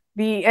it.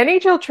 The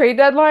NHL trade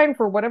deadline,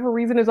 for whatever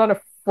reason, is on a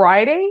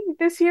Friday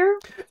this year.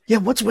 Yeah,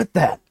 what's with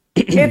that?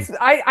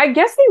 I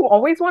guess they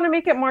always want to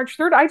make it March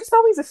 3rd. I just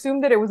always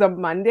assumed that it was a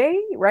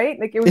Monday, right?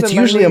 Like it's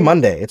usually a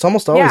Monday. It's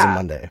almost always a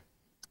Monday.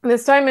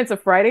 This time it's a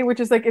Friday, which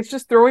is like, it's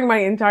just throwing my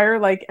entire,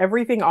 like,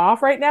 everything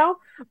off right now.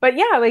 But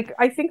yeah, like,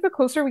 I think the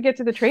closer we get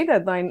to the trade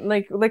deadline,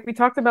 like we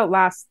talked about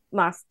last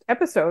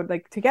episode,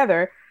 like,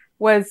 together,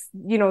 was,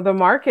 the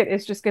market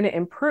is just going to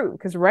improve.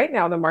 Because right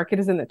now the market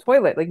is in the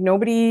toilet. Like,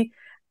 nobody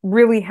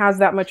really has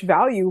that much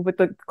value. But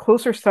the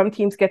closer some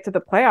teams get to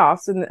the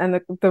playoffs and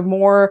the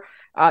more,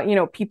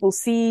 people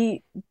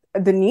see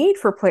the need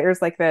for players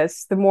like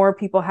this, the more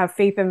people have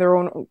faith in their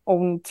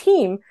own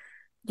team,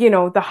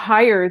 the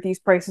higher these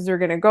prices are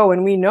going to go.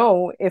 And we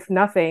know, if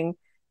nothing,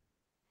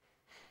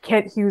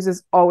 Kent Hughes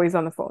is always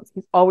on the phones.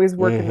 He's always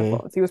working the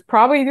phones. He was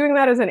probably doing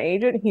that as an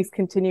agent. He's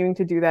continuing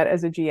to do that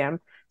as a GM.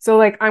 So,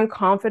 like, I'm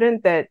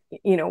confident that,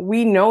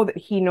 we know that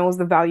he knows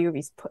the value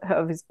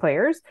of his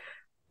players.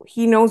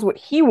 He knows what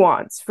he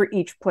wants for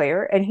each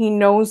player, and he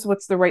knows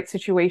what's the right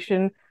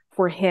situation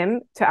for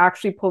him to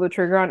actually pull the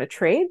trigger on a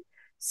trade.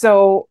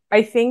 So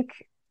I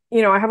think,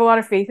 I have a lot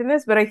of faith in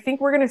this, but I think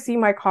we're going to see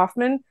Mike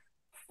Hoffman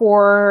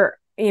for,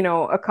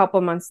 a couple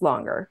months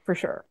longer, for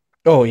sure.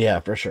 Oh, yeah,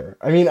 for sure.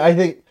 I mean, I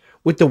think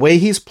with the way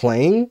he's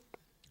playing,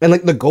 and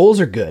like the goals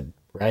are good,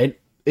 right?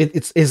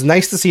 It's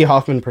nice to see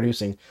Hoffman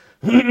producing.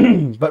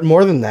 But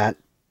more than that,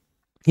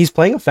 he's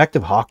playing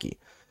effective hockey.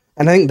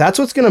 And I think that's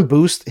what's going to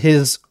boost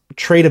his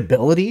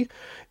tradability,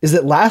 is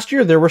that last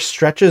year there were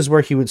stretches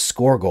where he would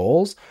score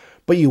goals,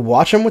 but you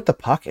watch him with the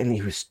puck and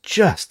he was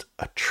just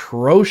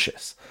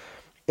atrocious.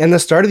 And the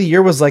start of the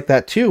year was like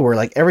that too, where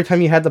like every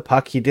time he had the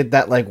puck, he did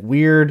that like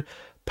weird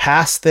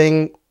pass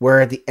thing where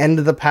at the end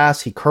of the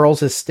pass, he curls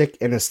his stick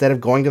and instead of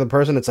going to the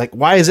person, it's like,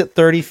 why is it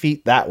 30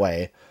 feet that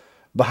way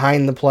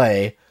behind the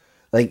play?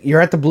 Like,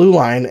 you're at the blue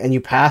line and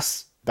you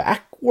pass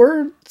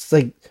backwards,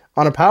 like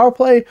on a power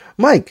play.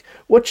 Mike,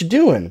 what you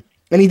doing?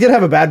 And he did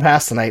have a bad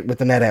pass tonight with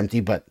the net empty,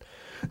 but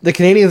the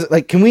Canadiens,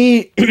 like, can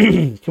we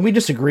can we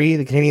disagree?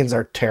 The Canadiens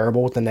are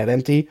terrible with the net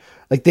empty.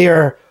 Like, they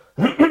are.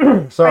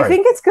 Sorry, I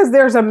think it's because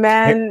there's a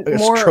man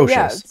it's more.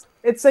 atrocious.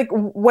 Yeah, it's like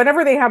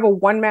whenever they have a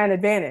one-man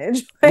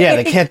advantage. Yeah,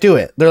 they can't do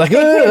it. They're like, they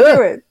can't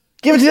do it.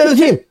 Give it to the other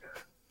team.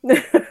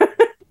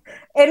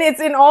 And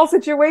it's in all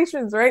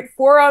situations, right?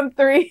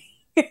 4-on-3,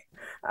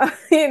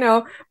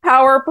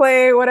 power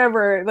play,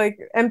 whatever, like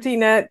empty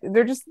net.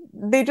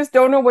 They just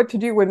don't know what to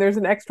do when there's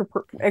an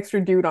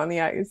extra dude on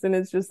the ice, and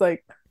it's just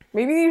like,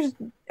 maybe you just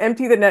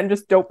empty the net and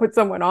just don't put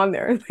someone on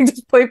there. Like,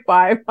 just play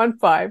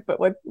 5-on-5, but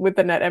with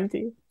the net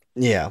empty.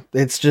 Yeah,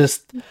 it's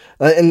just,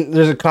 and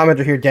there's a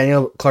commenter here,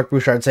 Daniel Clark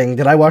Bouchard, saying,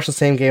 "Did I watch the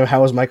same game?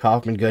 How was Mike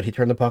Hoffman good? He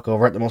turned the puck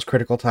over at the most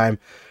critical time."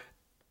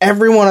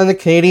 Everyone on the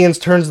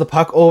Canadiens turns the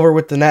puck over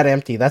with the net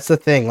empty. That's the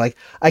thing. Like,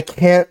 I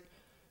can't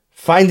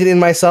find it in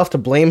myself to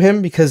blame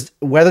him because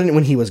whether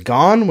when he was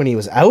gone, when he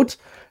was out,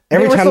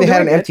 every time they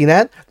had an empty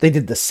net, they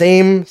did the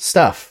same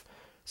stuff.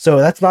 So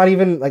that's not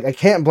even like I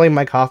can't blame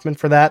Mike Hoffman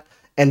for that.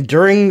 And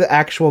during the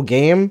actual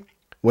game,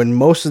 when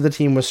most of the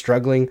team was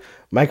struggling,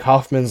 Mike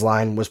Hoffman's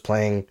line was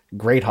playing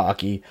great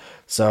hockey.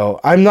 So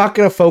I'm not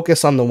going to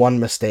focus on the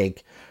one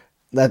mistake.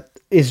 That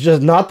is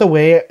just not the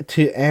way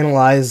to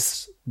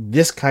analyze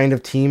this kind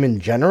of team in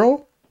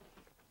general,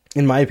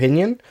 in my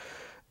opinion.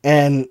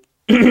 And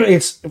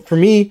it's, for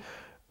me,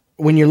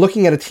 when you're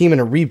looking at a team in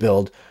a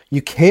rebuild,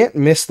 you can't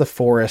miss the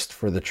forest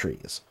for the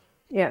trees.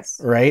 Yes.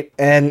 Right?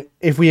 And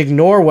if we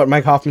ignore what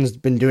Mike Hoffman's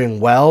been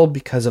doing well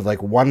because of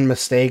like one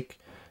mistake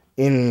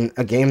in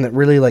a game that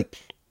really like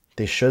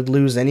they should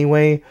lose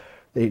anyway,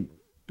 they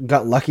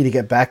got lucky to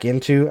get back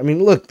into. I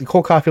mean, look, the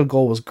Cole Caulfield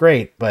goal was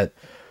great, but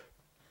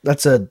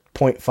that's a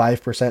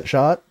 0.5%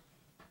 shot,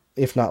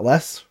 if not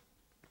less.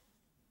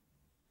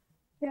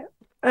 Yeah.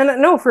 And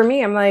no, for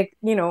me, I'm like,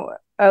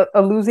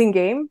 a losing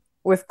game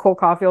with Cole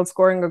Caulfield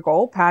scoring a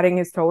goal, padding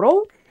his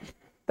total.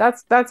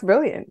 That's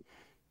brilliant.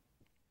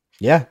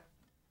 Yeah.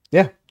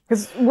 Yeah.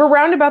 Because we're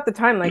round about the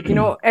time, like,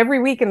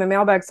 every week in the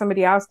mailbag,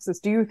 somebody asks us,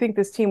 do you think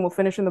this team will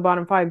finish in the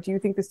bottom five? Do you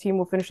think this team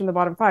will finish in the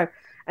bottom five?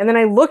 And then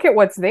I look at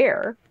what's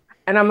there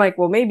and I'm like,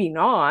 well, maybe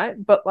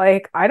not. But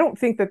like, I don't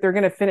think that they're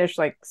going to finish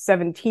like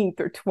 17th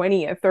or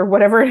 20th or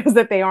whatever it is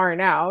that they are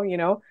now,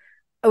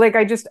 Like,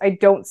 I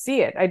don't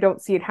see it. I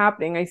don't see it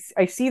happening.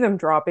 I see them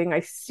dropping.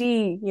 I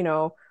see,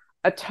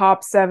 a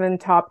top 7,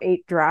 top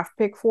 8 draft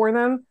pick for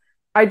them.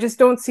 I just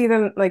don't see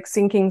them like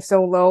sinking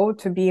so low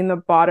to be in the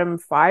bottom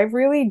 5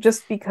 really,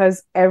 just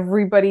because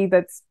everybody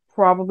that's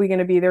probably going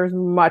to be there is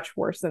much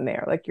worse than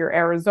there. Like your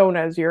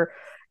Arizonas, your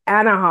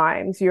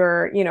Anaheims,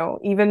 your,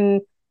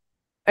 even,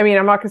 I mean,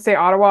 I'm not going to say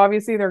Ottawa,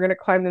 obviously they're going to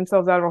climb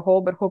themselves out of a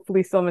hole, but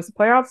hopefully still miss a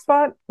playoff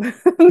spot.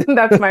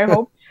 That's my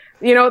hope.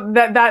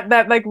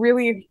 That like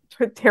really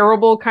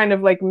terrible kind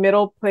of like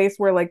middle place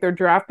where like their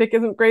draft pick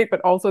isn't great,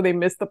 but also they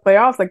miss the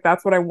playoffs. Like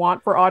that's what I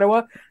want for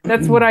Ottawa.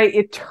 That's what I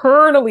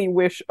eternally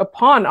wish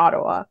upon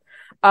Ottawa.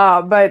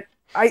 But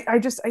I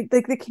like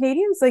the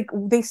Canadiens, like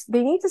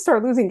they need to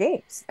start losing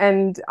games.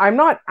 And I'm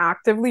not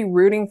actively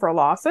rooting for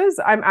losses.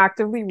 I'm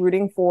actively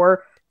rooting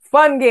for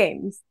fun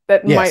games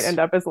that might end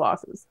up as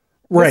losses.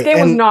 Right. This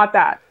game was not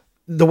that.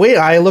 The way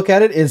I look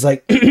at it is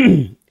like,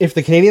 if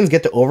the Canadiens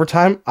get to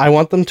overtime, I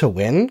want them to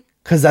win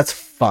because that's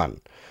fun,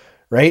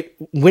 right?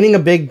 Winning a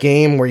big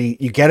game where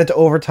you get it to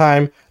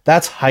overtime,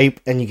 that's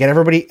hype, and you get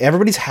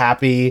everybody's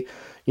happy.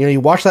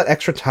 You watch that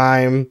extra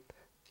time,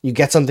 you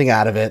get something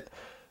out of it.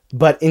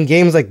 But in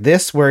games like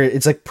this, where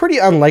it's like pretty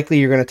unlikely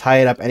you're going to tie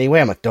it up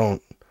anyway, I'm like,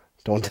 don't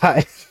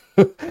tie.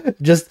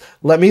 Just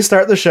let me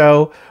start the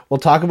show. We'll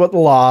talk about the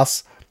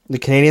loss. The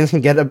Canadiens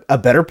can get a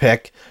better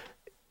pick.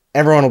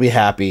 Everyone will be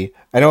happy.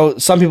 I know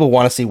some people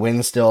want to see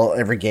wins still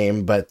every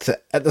game, but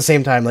at the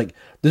same time, like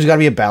there's got to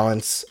be a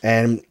balance.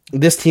 And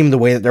this team, the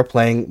way that they're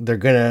playing, they're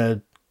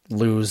gonna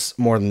lose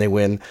more than they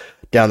win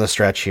down the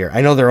stretch here. I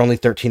know they're only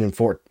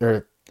 13-4,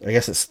 or I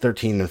guess it's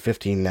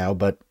 13-15 now,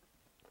 but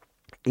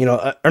or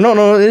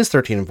no, it is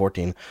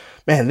 13-14.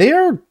 Man, they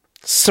are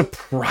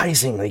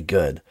surprisingly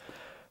good.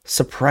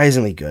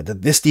 Surprisingly good.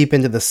 That this deep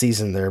into the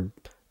season, they're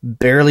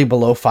barely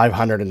below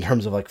 500 in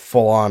terms of like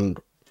full on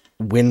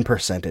win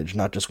percentage,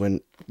 not just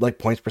win like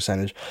points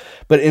percentage.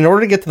 But in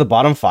order to get to the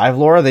bottom 5,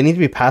 Laura, they need to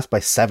be passed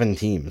by 7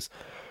 teams.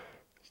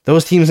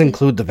 Those teams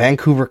include the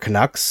Vancouver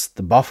Canucks,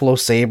 the Buffalo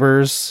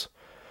Sabres,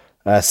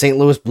 St.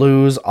 Louis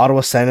Blues,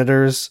 Ottawa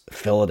Senators,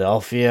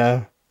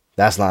 Philadelphia.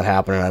 That's not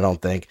happening, I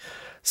don't think.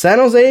 San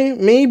Jose,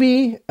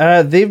 maybe.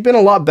 They've been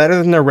a lot better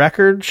than their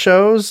record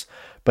shows,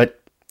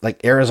 but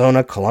like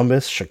Arizona,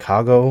 Columbus,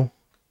 Chicago.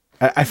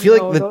 I feel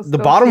like the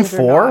bottom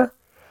 4,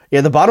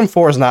 the bottom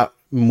 4 is not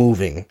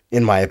moving,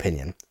 in my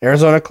opinion.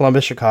 Arizona,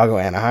 Columbus, Chicago,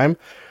 Anaheim,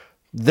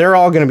 they're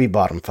all going to be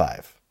bottom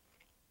 5.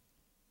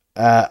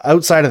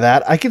 Outside of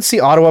that, I could see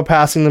Ottawa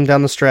passing them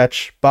down the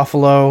stretch.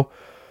 Buffalo,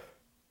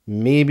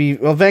 maybe.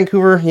 Well,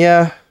 Vancouver,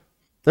 yeah.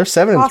 They're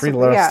 7-3 the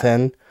last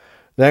 10.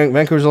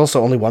 Vancouver's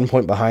also only 1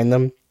 point behind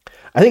them.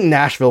 I think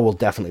Nashville will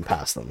definitely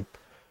pass them.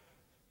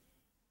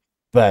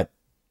 But,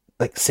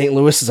 like, St.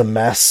 Louis is a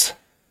mess.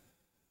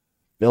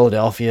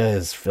 Philadelphia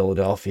is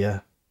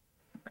Philadelphia.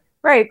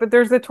 Right, but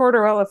there's the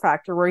Tortorella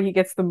factor where he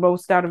gets the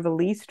most out of the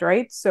least,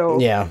 right? So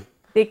yeah,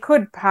 they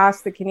could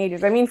pass the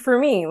Canadiens. I mean, for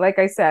me, like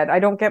I said, I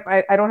don't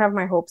have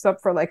my hopes up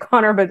for like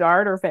Connor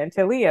Bedard or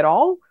Fantilli at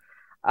all.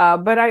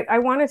 But I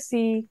want to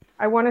see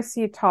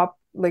a top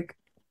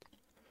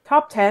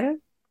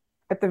 10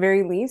 at the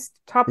very least.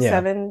 Top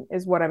 7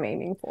 is what I'm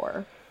aiming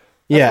for.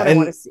 That's what I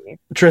want to see.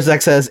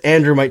 Trizek says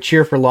Andrew might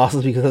cheer for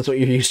losses because that's what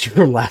you're used to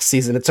from last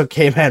season. It's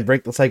okay, man.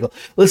 Break the cycle.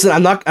 Listen,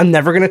 I'm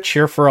never gonna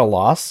cheer for a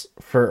loss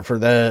for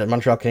the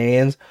Montreal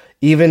Canadiens.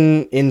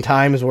 Even in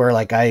times where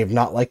like I have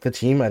not liked the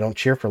team, I don't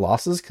cheer for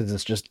losses because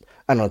it's just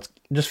I don't know. It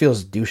just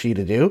feels douchey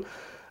to do.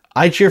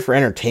 I cheer for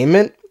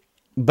entertainment,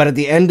 but at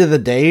the end of the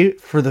day,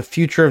 for the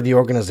future of the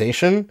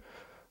organization,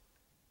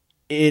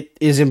 it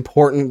is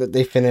important that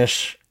they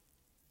finish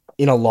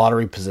in a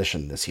lottery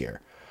position this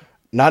year.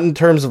 Not in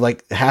terms of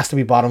like, it has to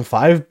be bottom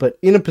 5, but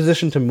in a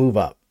position to move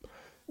up.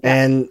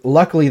 Yeah. And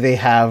luckily they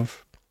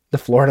have the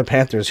Florida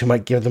Panthers, who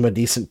might give them a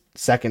decent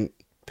second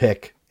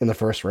pick in the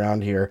first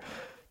round here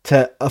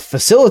to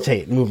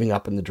facilitate moving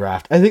up in the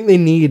draft. I think they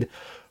need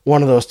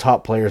one of those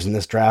top players in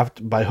this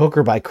draft, by hook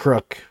or by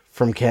crook,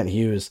 from Kent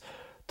Hughes,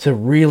 to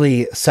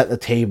really set the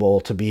table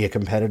to be a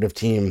competitive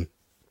team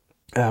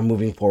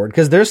moving forward.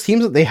 Because there's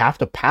teams that they have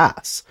to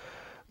pass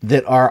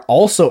that are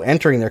also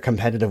entering their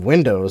competitive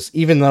windows,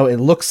 even though it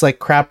looks like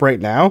crap right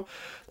now.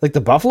 Like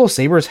the Buffalo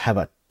Sabres have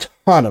a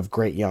ton of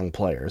great young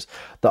players.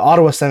 The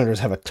Ottawa Senators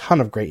have a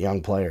ton of great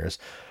young players.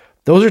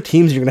 Those are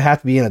teams you're going to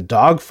have to be in a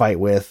dogfight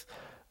with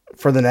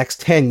for the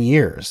next 10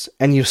 years.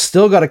 And you've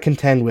still got to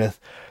contend with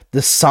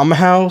the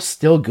somehow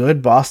still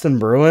good Boston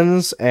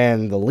Bruins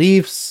and the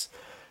Leafs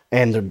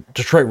and the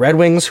Detroit Red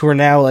Wings, who are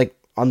now like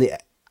on the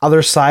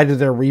other side of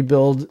their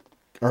rebuild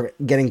or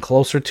getting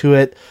closer to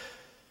it.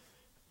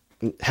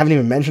 Haven't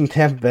even mentioned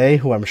Tampa Bay,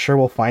 who I'm sure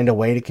will find a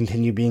way to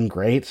continue being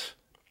great.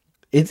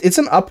 It's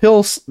an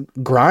uphill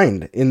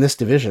grind in this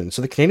division,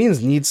 so the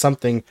Canadiens need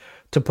something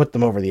to put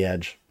them over the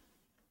edge.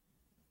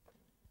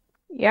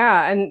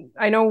 Yeah, and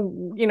I know,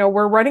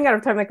 we're running out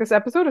of time. Like this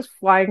episode is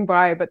flying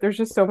by, but there's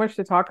just so much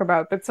to talk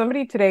about. But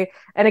somebody today,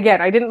 and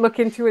again, I didn't look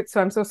into it,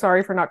 so I'm so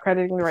sorry for not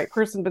crediting the right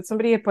person, but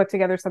somebody had put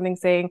together something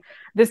saying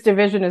this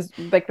division is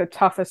like the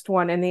toughest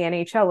one in the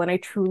NHL, and I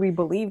truly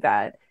believe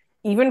that.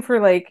 Even for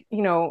like,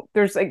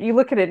 there's like, you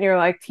look at it and you're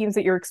like teams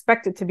that you're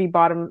expected to be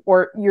bottom,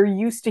 or you're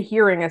used to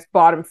hearing as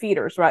bottom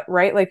feeders, right?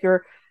 Right? Like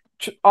your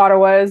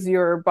Ottawas,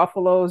 your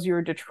Buffaloes,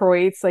 your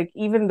Detroits, like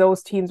even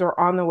those teams are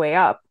on the way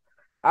up.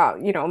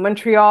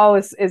 Montreal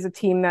is a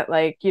team that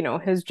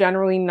has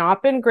generally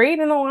not been great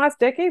in the last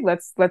decade.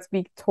 Let's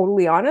be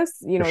totally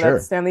honest. Sure.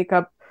 That Stanley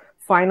Cup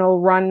final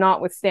run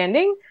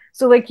notwithstanding.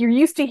 So like you're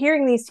used to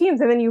hearing these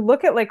teams, and then you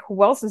look at like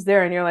who else is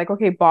there, and you're like,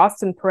 okay,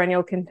 Boston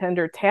perennial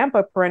contender,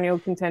 Tampa perennial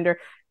contender,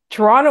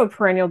 Toronto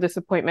perennial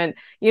disappointment.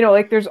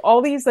 Like there's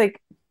all these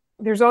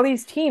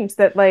teams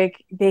that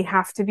like they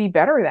have to be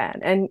better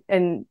than,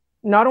 and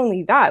not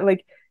only that,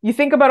 like you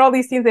think about all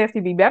these teams they have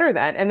to be better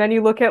than, and then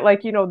you look at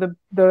like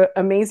the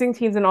amazing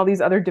teams in all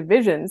these other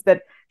divisions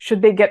that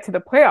should they get to the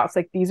playoffs,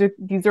 like these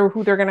are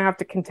who they're going to have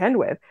to contend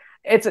with.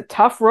 It's a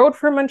tough road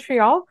for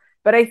Montreal.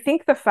 But I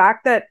think the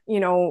fact that,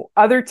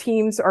 other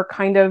teams are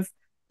kind of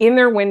in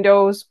their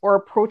windows or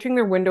approaching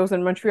their windows,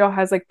 and Montreal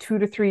has like 2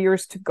 to 3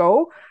 years to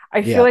go,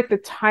 I feel like the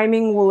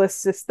timing will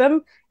assist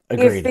them.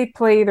 Agreed. If they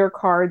play their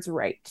cards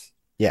right.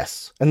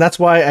 Yes. And that's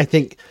why I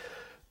think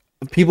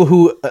people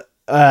who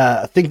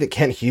think that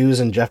Kent Hughes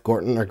and Jeff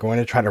Gorton are going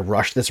to try to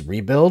rush this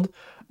rebuild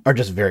are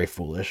just very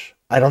foolish.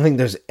 I don't think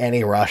there's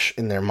any rush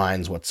in their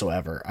minds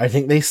whatsoever. I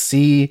think they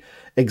see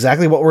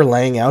exactly what we're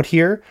laying out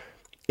here,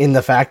 in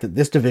the fact that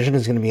this division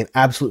is going to be an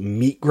absolute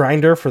meat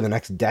grinder for the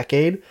next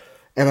decade.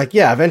 And like,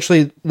 yeah,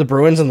 eventually the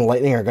Bruins and the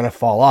Lightning are going to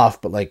fall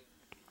off, but like,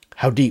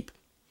 how deep?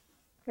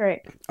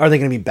 Right. Are they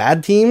going to be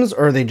bad teams,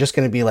 or are they just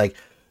going to be like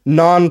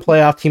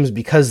non-playoff teams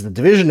because the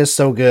division is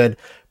so good,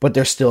 but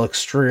they're still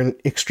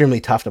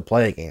extremely tough to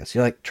play against?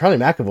 You're like, Charlie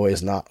McAvoy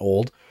is not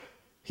old.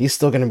 He's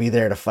still going to be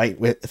there to fight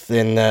with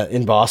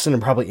in Boston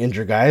and probably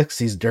injure guys because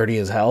he's dirty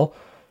as hell.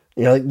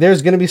 Like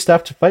there's going to be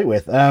stuff to fight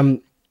with.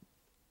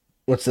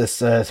 What's this?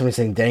 Somebody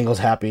saying Dangle's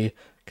happy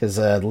because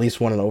the Leafs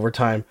won in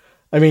overtime.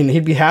 I mean,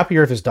 he'd be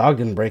happier if his dog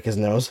didn't break his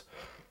nose.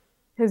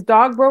 His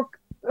dog broke...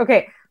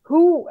 Okay,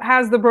 who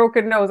has the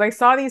broken nose? I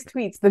saw these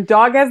tweets. The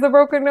dog has the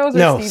broken nose, or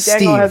no, Steve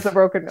Dangle has the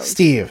broken nose?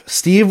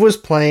 Steve was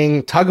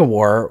playing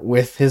tug-of-war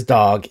with his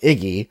dog,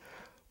 Iggy,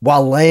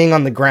 while laying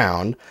on the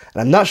ground.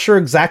 And I'm not sure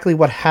exactly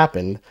what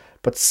happened,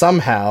 but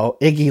somehow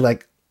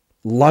Iggy,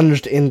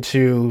 lunged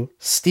into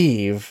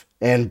Steve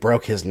and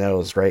broke his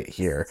nose right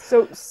here.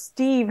 So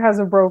Steve has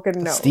a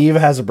broken nose. Steve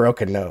has a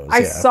broken nose.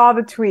 I saw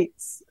the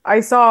tweets. I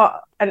saw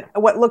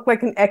what looked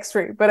like an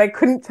X-ray, but I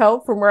couldn't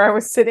tell from where I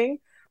was sitting.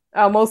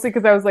 Mostly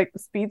because I was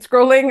speed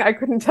scrolling. I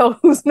couldn't tell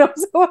whose nose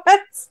it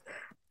was.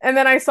 And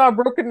then I saw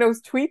broken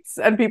nose tweets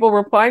and people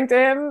replying to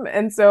him.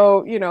 And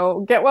so,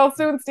 get well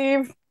soon,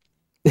 Steve.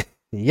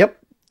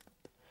 Yep.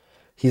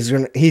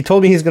 He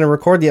told me he's gonna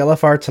record the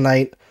LFR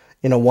tonight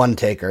in a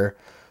one-taker,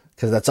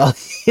 because that's all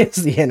he has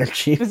the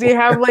energy Does he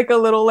have a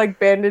little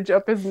bandage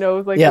up his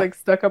nose,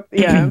 stuck up?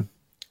 Yeah.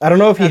 I don't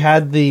know if he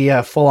had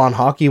the full-on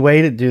hockey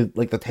way to do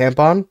the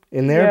tampon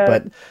in there,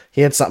 but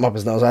he had something up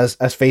his nose. I was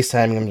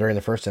FaceTiming him during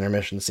the first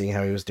intermission, seeing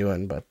how he was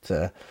doing,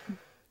 but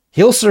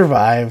he'll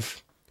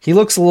survive. He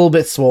looks a little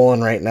bit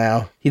swollen right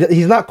now.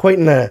 He's not quite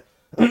in a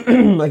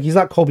he's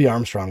not Colby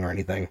Armstrong or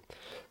anything,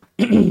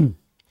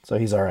 so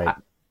he's all right.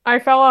 I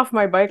fell off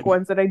my bike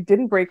once and I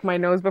didn't break my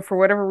nose, but for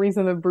whatever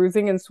reason, the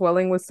bruising and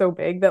swelling was so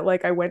big that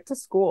I went to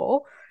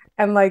school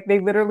and they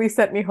literally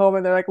sent me home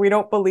and they're like, we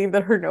don't believe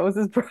that her nose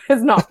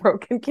is not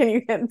broken. Can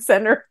you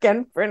send her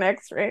again for an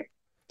X-ray?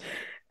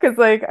 Because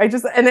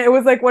and it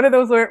was one of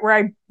those where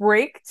I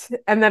braked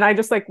and then I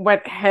just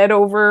went head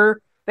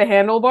over the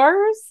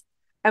handlebars.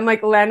 and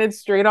like landed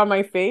straight on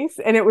my face,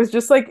 and it was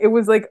just like it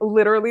was like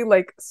literally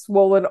like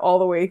swollen all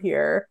the way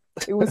here.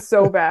 It was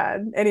so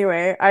bad.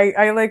 Anyway,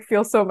 I like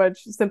feel so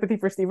much sympathy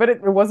for Steve, but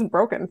it wasn't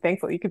broken.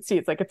 Thankfully, you could see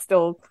it's like it's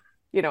still,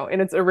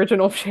 in its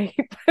original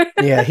shape.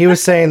 Yeah, he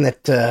was saying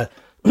that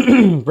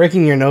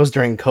breaking your nose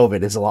during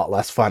COVID is a lot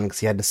less fun because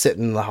he had to sit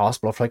in the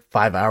hospital for like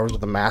 5 hours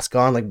with a mask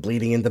on, like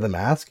bleeding into the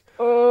mask.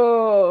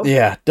 Oh.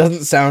 Yeah,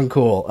 doesn't sound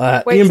cool.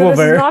 Wait, Ian so Bovair,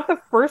 this is not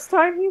the first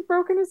time he's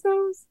broken his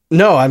nose?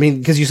 No, I mean,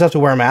 because you still have to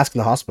wear a mask in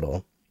the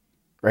hospital,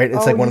 right? It's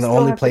Oh, like one you of the still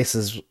only have to.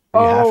 places you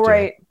have Oh, to.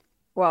 right.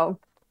 Well,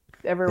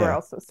 everywhere Yeah,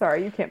 else. So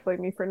sorry, you can't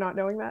blame me for not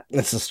knowing that.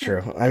 this is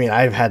true. I mean,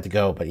 I've had to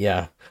go, but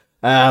yeah.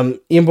 Ian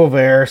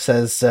Bovair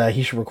says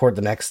he should record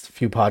the next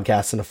few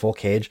podcasts in a full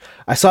cage.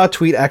 I saw a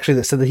tweet actually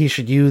that said that he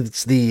should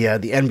use the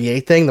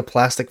NBA thing, the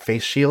plastic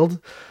face shield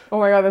Oh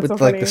my God, that's with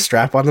so like funny. the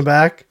strap on the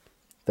back.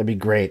 That'd be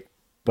great.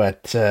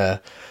 But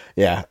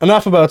yeah,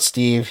 enough about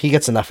Steve. He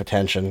gets enough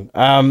attention.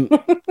 I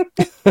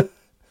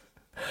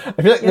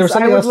feel like there was Yes, I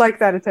something would else. like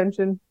that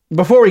attention.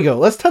 Before we go,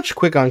 let's touch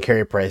quick on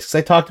Carey Price because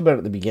I talked about it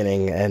at the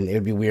beginning, and it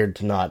would be weird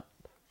to not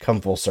come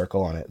full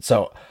circle on it.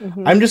 So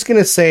Hmm. I'm just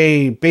gonna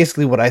say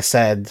basically what I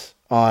said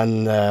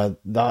on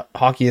the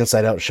Hockey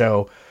Inside Out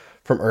show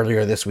from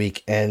earlier this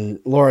week, and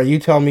Laura, you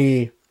tell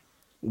me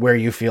where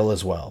you feel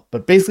as well.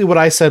 But basically, what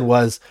I said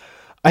was,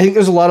 I think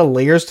there's a lot of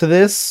layers to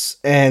this,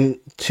 and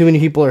too many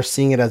people are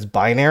seeing it as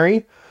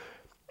binary.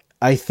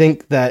 I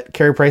think that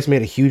Carey Price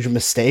made a huge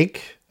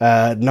mistake.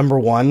 Number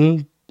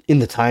one, in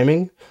the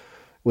timing,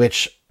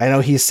 which I know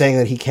he's saying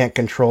that he can't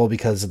control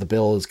because the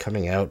bill is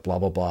coming out, blah,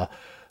 blah, blah.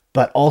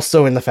 But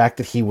also in the fact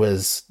that he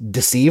was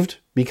deceived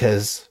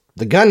because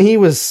the gun he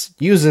was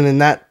using in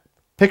that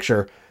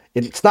picture,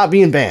 it's not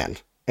being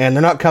banned. And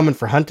they're not coming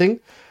for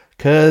hunting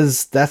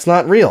because that's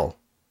not real.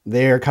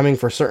 They're coming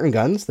for certain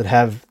guns that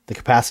have the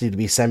capacity to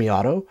be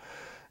semi-auto.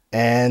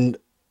 And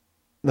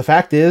the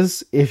fact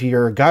is, if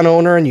you're a gun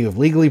owner and you have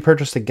legally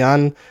purchased a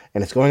gun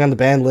and it's going on the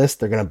banned list,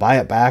 they're going to buy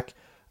it back.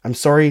 I'm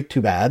sorry,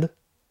 too bad.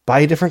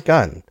 Buy a different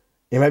gun.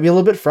 It might be a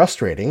little bit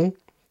frustrating,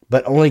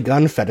 but only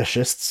gun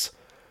fetishists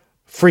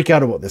freak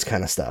out about this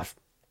kind of stuff.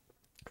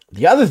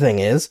 The other thing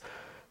is,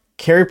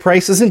 Carey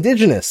Price is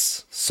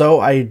Indigenous,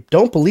 so I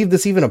don't believe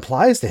this even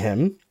applies to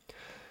him.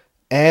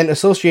 And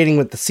associating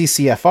with the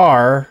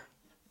CCFR,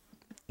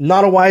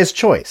 not a wise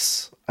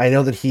choice. I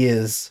know that he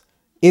is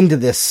into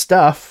this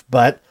stuff,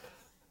 but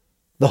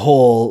the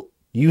whole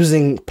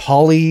using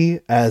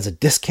poly as a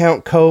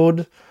discount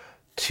code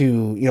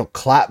to,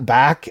 clap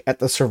back at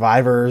the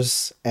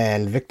survivors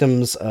and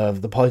victims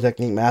of the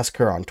Polytechnique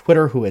massacre on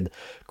Twitter who had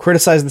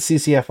criticized the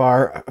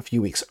CCFR a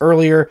few weeks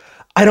earlier.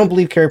 I don't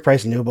believe Carey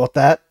Price knew about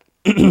that,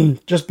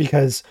 just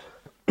because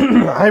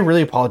I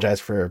really apologize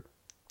for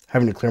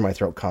having to clear my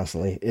throat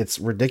constantly. It's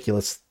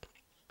ridiculous.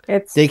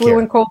 It's Daycare. flu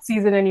and cold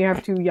season, and you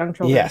have two young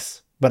children.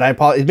 Yes, but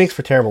it makes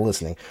for terrible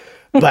listening.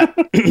 But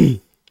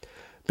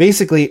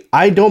basically,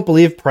 I don't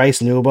believe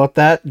Price knew about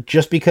that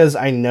just because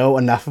I know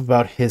enough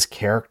about his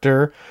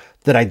character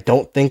that I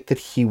don't think that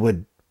he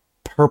would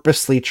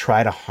purposely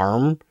try to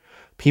harm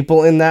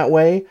people in that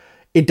way.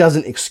 It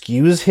doesn't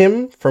excuse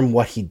him from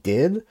what he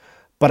did,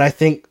 but I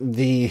think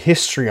the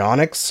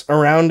histrionics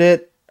around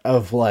it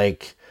of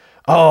like,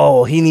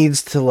 oh, he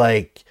needs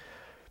to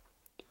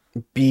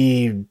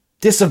be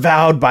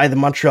disavowed by the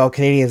Montreal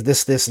Canadiens,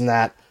 this, and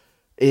that.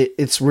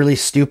 It's really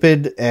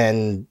stupid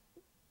and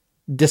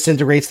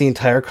disintegrates the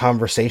entire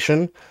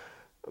conversation.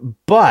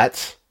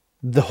 But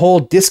the whole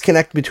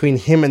disconnect between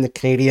him and the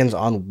Canadiens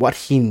on what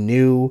he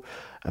knew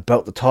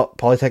about the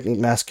Polytechnique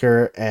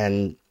massacre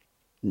and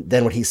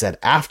then what he said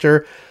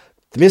after,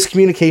 the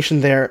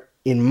miscommunication there,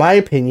 in my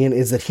opinion,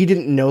 is that he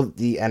didn't know that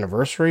the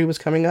anniversary was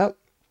coming up,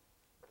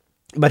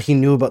 but he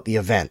knew about the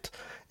event.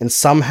 And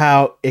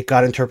somehow it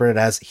got interpreted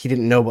as he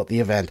didn't know about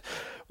the event,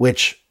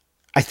 which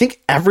I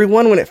think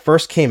everyone, when it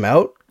first came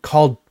out,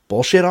 called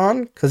bullshit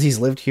on because he's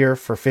lived here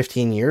for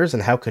 15 years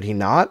and how could he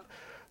not?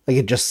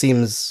 It just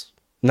seems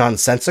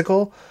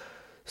nonsensical.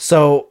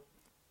 So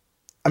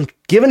I'm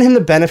giving him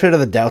the benefit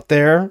of the doubt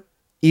there,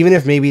 even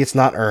if maybe it's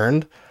not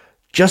earned,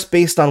 just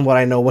based on what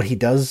I know, what he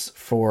does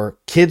for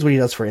kids, what he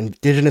does for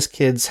Indigenous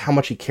kids, how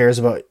much he cares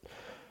about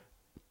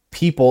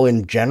people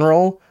in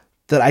general,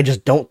 that I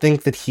just don't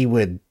think that he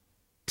would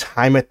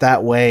time it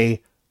that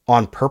way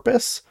on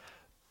purpose.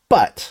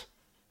 But,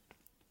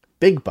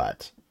 big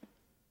but,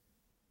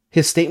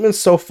 his statements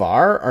so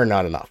far are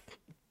not enough.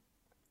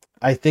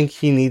 I think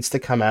he needs to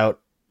come out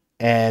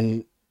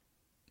and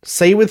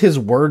say with his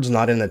words,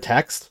 not in the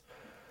text,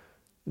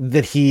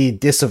 that he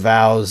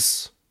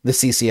disavows the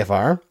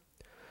CCFR.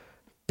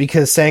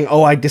 Because saying,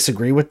 oh, I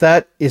disagree with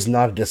that is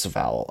not a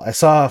disavowal. I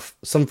saw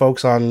some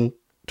folks on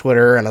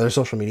Twitter and other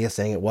social media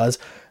saying it was.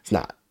 It's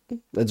not.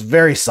 It's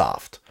very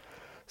soft.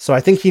 So I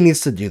think he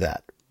needs to do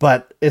that.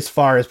 But as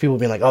far as people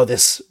being like, oh,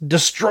 this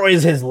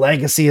destroys his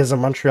legacy as a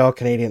Montreal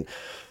Canadian,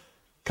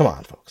 come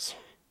on, folks.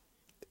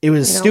 It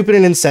was stupid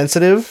and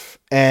insensitive,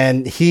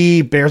 and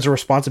he bears a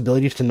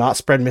responsibility to not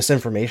spread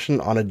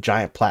misinformation on a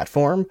giant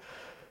platform.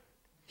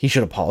 He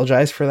should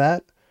apologize for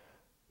that.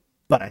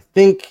 But I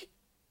think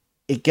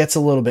it gets a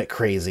little bit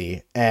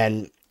crazy.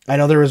 And I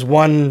know there was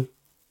one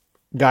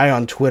guy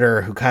on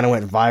Twitter who kind of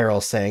went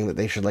viral saying that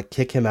they should like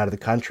kick him out of the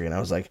country. And I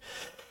was like,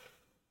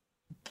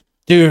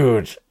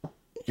 dude,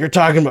 you're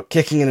talking about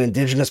kicking an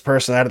indigenous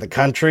person out of the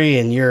country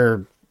and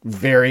you're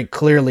very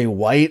clearly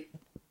white.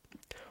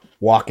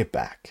 Walk it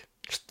back.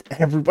 Just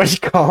everybody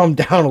calm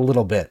down a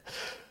little bit.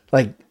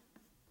 Like,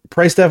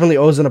 Price definitely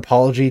owes an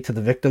apology to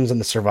the victims and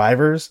the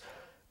survivors,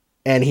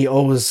 and he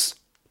owes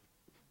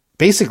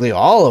basically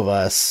all of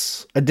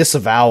us a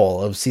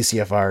disavowal of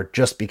CCFR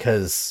just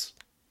because,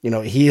 you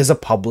know, he is a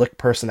public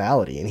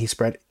personality and he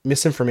spread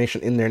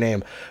misinformation in their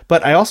name.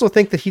 But I also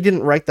think that he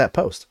didn't write that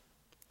post.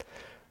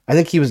 I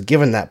think he was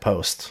given that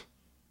post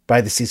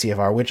by the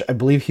CCFR, which I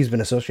believe he's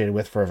been associated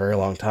with for a very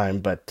long time,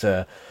 but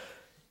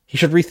he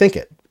should rethink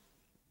it.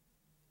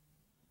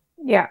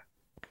 Yeah.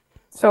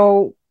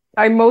 So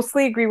I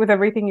mostly agree with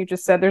everything you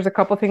just said. There's a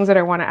couple things that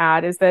I want to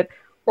add is that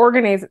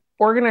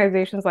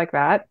organizations like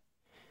that,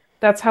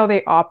 that's how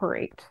they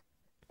operate.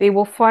 They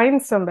will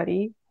find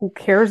somebody who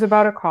cares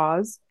about a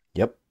cause,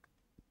 Yep.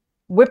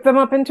 whip them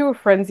up into a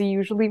frenzy,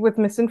 usually with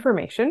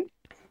misinformation,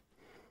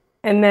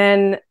 and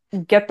then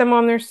get them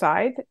on their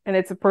side. And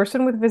it's a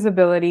person with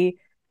visibility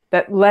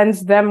that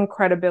lends them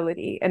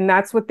credibility. And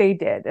that's what they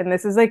did. And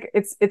this is like,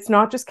 it's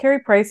not just Carey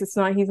Price. He's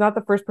not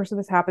the first person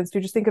this happens to.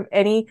 Just think of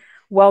any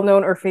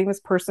well-known or famous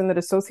person that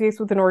associates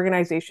with an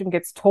organization,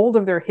 gets told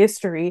of their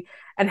history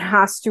and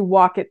has to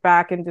walk it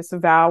back and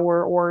disavow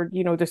or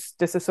you know, just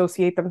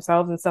disassociate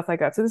themselves and stuff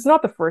like that. So this is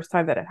not the first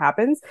time that it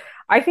happens.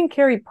 I think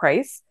Carey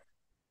Price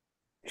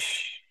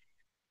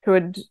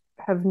should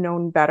have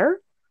known better.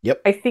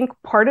 Yep. I think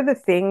part of the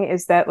thing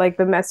is that like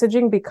the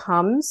messaging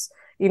becomes,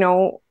 you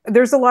know,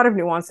 there's a lot of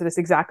nuance to this,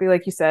 exactly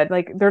like you said.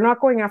 Like, they're not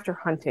going after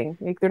hunting.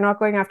 Like, they're not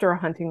going after a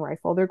hunting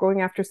rifle. They're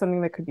going after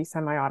something that could be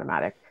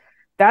semi-automatic.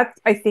 That,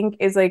 I think,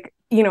 is like,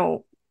 you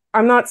know,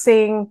 I'm not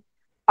saying,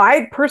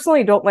 I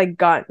personally don't like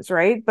guns,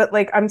 right? But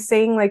like, I'm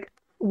saying like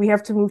we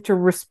have to move to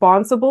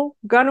responsible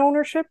gun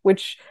ownership,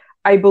 which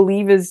I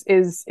believe is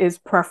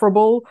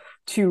preferable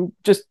to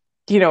just,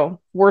 you know,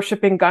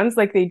 worshiping guns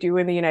like they do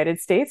in the United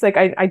States. Like,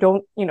 I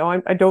don't, you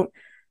know, I don't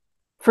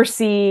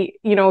foresee,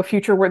 you know, a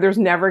future where there's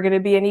never going to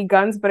be any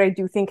guns, but I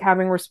do think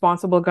having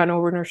responsible gun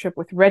ownership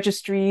with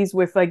registries,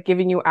 with like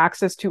giving you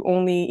access to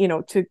only, you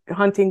know, to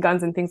hunting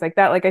guns and things like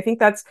that, like I think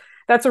that's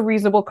a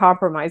reasonable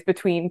compromise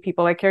between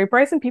people like Carey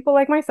Price and people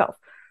like myself,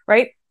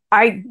 right?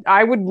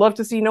 I would love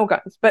to see no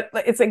guns, but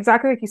it's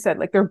exactly like you said,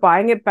 like they're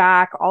buying it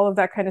back, all of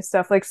that kind of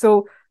stuff. Like,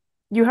 so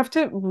you have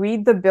to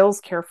read the bills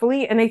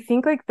carefully. And I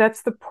think like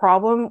that's the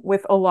problem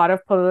with a lot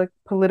of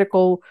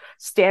political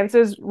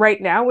stances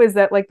right now, is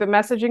that like the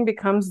messaging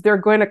becomes, they're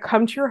going to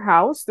come to your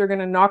house, they're going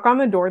to knock on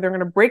the door, they're going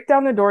to break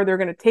down the door, they're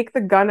going to take the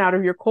gun out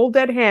of your cold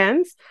dead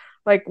hands,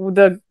 like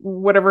the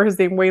whatever his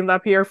name, Wayne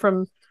Lapierre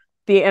from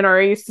the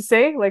NRA used to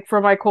say, like,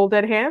 from my cold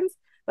dead hands.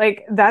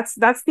 Like, that's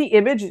the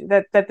image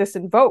that this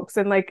invokes.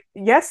 And like,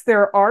 yes,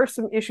 there are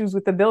some issues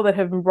with the bill that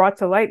have been brought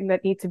to light and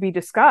that need to be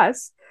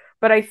discussed.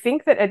 But I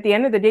think that at the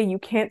end of the day, you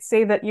can't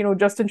say that, you know,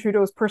 Justin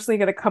Trudeau is personally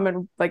going to come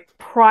and like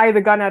pry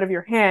the gun out of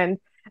your hand.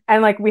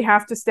 And like, we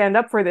have to stand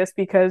up for this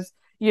because,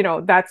 you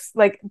know, that's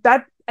like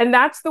that. And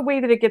that's the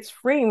way that it gets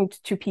framed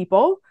to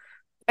people.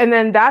 And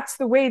then that's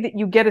the way that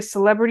you get a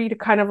celebrity to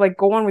kind of like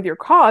go on with your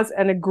cause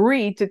and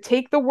agree to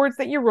take the words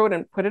that you wrote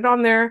and put it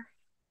on their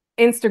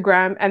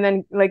Instagram. And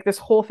then like this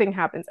whole thing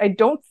happens. I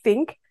don't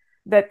think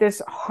that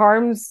this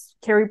harms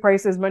Carey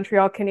Price's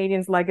Montreal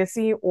Canadiens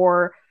legacy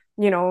or,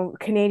 you know,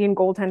 Canadian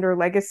goaltender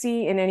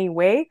legacy in any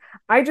way.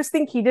 I just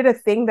think he did a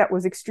thing that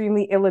was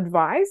extremely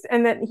ill-advised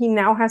and that he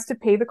now has to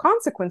pay the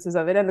consequences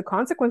of it. And the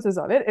consequences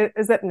of it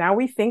is that now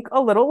we think a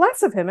little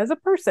less of him as a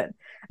person.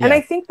 Yeah. And I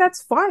think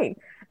that's fine.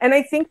 And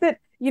I think that,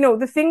 you know,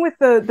 the thing with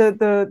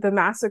the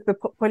massacre,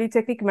 the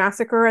Polytechnique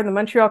massacre and the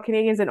Montreal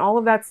Canadiens and all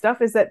of that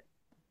stuff is that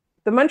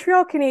the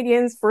Montreal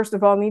Canadiens, first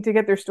of all, need to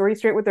get their story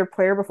straight with their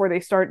player before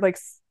they start like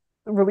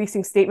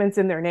releasing statements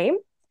in their name.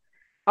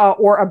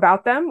 Or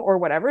about them or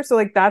whatever. So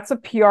like that's a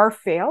PR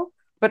fail.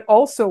 But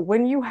also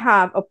when you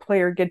have a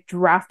player get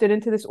drafted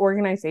into this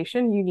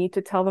organization, you need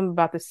to tell them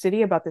about the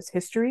city, about this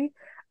history,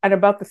 and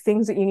about the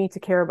things that you need to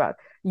care about.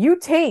 You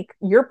take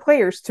your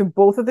players to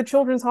both of the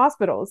children's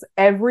hospitals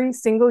every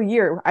single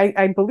year.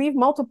 I believe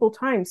multiple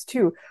times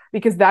too,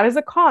 because that is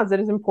a cause that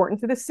is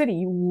important to the city.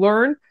 You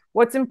learn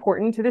what's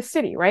important to the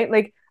city, right?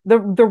 Like the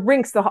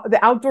rinks, the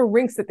outdoor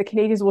rinks that the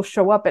Canadiens will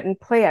show up at and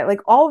play at, like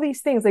all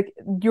these things, like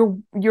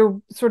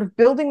you're sort of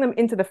building them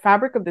into the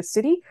fabric of the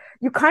city.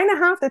 You kind of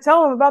have to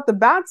tell them about the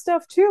bad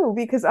stuff too,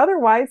 because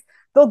otherwise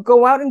they'll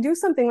go out and do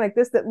something like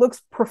this that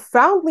looks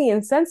profoundly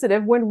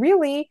insensitive when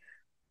really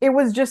it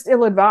was just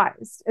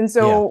ill-advised. And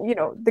so, you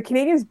know, the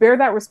Canadiens bear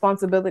that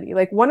responsibility.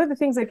 Like one of the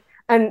things, like,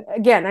 and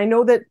again, I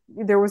know that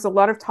there was a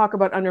lot of talk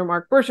about under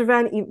Marc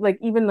Bergevin, like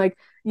even like,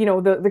 you know,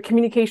 the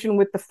communication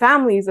with the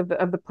families of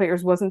the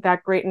players wasn't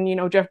that great. And, you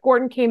know, Jeff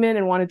Gordon came in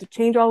and wanted to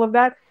change all of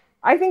that.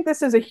 I think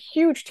this is a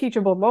huge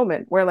teachable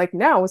moment where like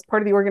now as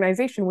part of the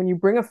organization, when you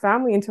bring a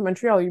family into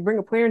Montreal, you bring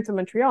a player into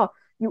Montreal,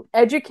 you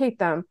educate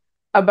them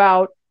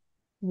about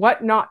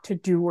what not to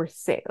do or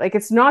say. Like,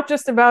 it's not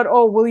just about,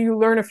 oh, will you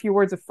learn a few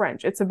words of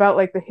French? It's about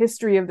like the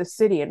history of the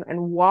city and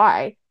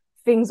why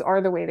things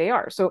are the way they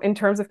are. So in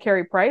terms of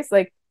Carey Price,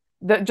 like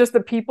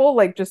the people,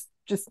 like just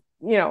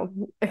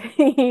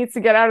he needs to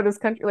get out of this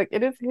country. Like,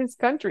 it is his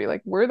country.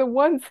 Like, we're the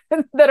ones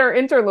that are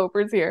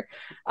interlopers here.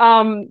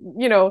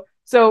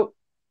 So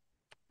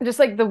just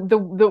like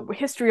the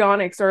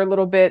histrionics are a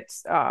little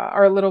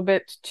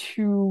bit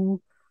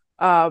too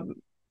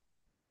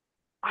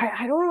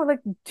I don't know, like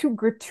too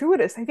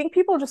gratuitous. I think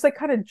people just like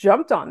kind of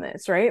jumped on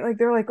this, right? Like,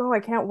 they're like, oh, I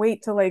can't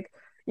wait to like,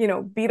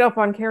 beat up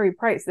on Carey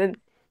Price. And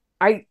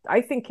I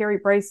think Carey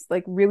Price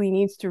like really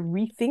needs to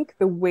rethink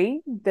the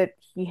way that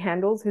he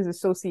handles his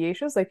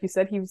associations. Like you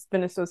said, he's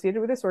been associated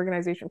with this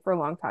organization for a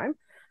long time,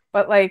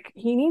 but like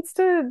he needs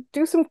to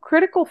do some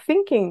critical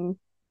thinking.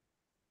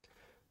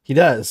 He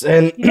does.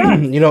 And He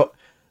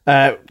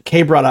does.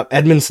 Kay brought up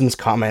Edmondson's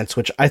comments,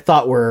 which I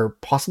thought were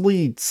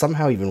possibly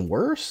somehow even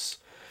worse,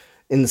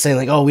 in saying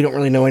like, oh, we don't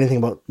really know anything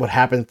about what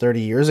happened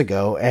 30 years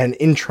ago. And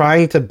in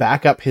trying to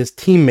back up his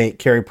teammate,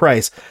 Carey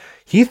Price,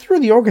 he threw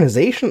the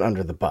organization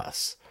under the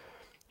bus,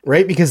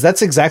 right? Because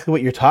that's exactly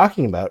what you're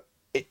talking about.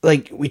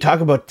 Like, we talk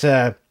about,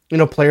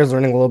 players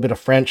learning a little bit of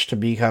French to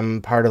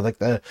become part of like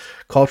the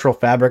cultural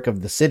fabric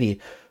of the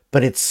city,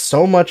 but it's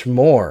so much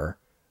more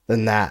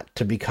than that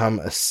to become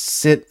a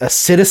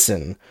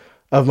citizen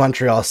of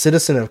Montreal, a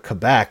citizen of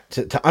Quebec,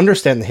 to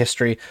understand the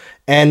history.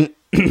 And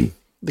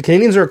the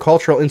Canadiens are a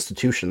cultural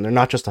institution. They're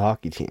not just a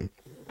hockey team.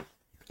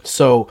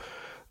 So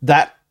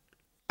that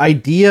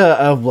idea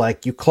of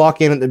like, you clock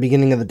in at the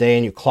beginning of the day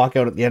and you clock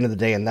out at the end of the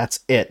day and that's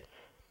it,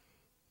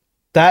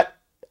 that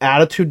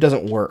attitude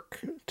doesn't work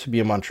to be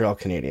a Montreal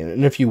Canadian.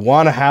 And if you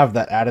want to have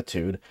that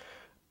attitude,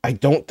 I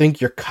don't think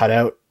you're cut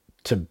out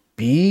to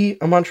be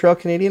a Montreal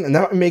Canadian. And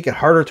that would make it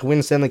harder to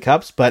win Stanley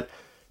Cups, but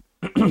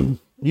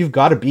you've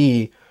got to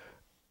be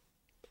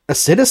a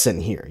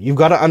citizen here. You've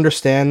got to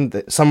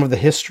understand some of the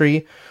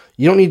history.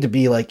 You don't need to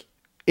be like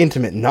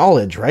intimate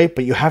knowledge, right?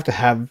 But you have to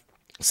have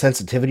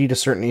sensitivity to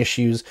certain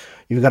issues.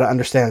 You've got to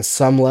understand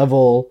some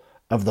level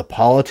of the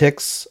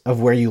politics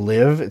of where you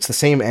live. It's the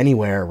same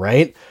anywhere,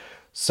 right?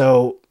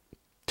 So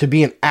to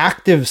be an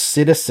active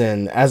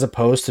citizen as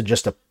opposed to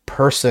just a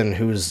person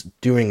who's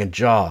doing a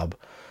job,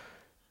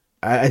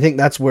 I think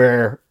that's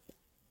where,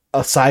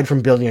 aside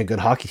from building a good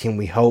hockey team,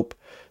 we hope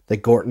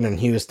that Gorton and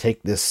Hughes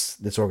take this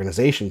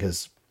organization,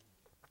 because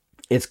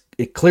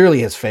it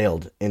clearly has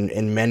failed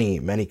in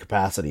many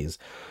capacities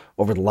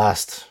over the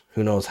last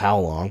who knows how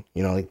long.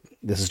 Like,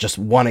 this is just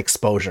one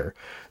exposure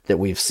that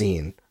we've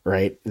seen,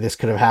 right? This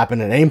could have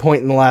happened at any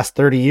point in the last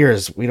 30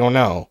 years. We don't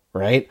know,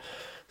 right?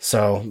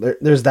 So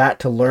there's that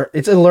to learn.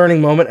 It's a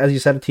learning moment, as you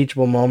said, a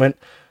teachable moment.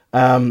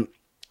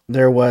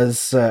 There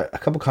was a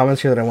couple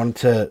comments here that I wanted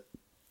to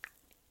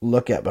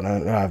look at, but I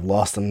don't know, I've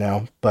lost them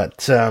now. But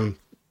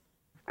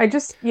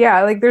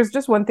there's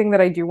just one thing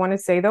that I do want to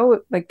say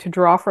though, like to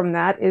draw from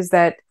that, is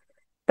that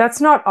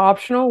that's not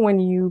optional when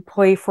you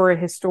play for a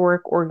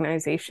historic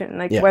organization.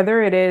 Like,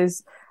 whether it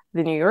is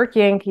the New York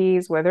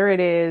Yankees, whether it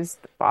is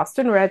the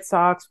Boston Red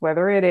Sox,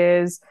 whether it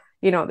is,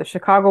 the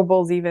Chicago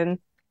Bulls, even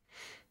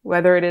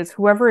whether it is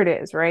whoever it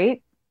is,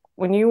 right?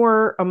 When you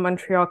are a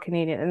Montreal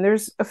Canadian, and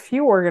there's a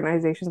few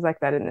organizations like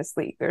that in this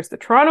league. There's the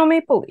Toronto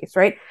Maple Leafs,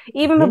 right?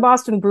 Even the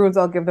Boston Bruins,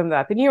 I'll give them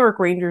that. The New York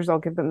Rangers, I'll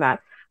give them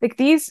that. Like,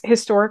 these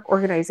historic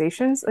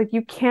organizations, like,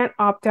 you can't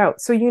opt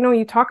out. So,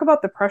 you talk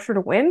about the pressure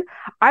to win.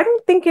 I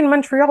don't think in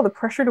Montreal the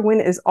pressure to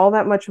win is all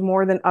that much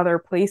more than other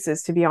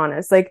places, to be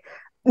honest. Like,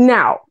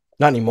 now.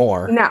 Not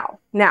anymore.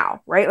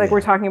 Now, right? Like,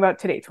 we're talking about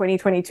today,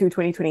 2022,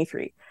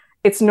 2023.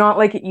 It's not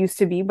like it used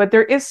to be, but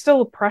there is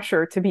still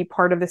pressure to be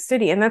part of the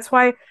city. And that's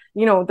why,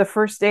 the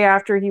first day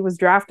after he was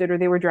drafted, or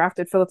they were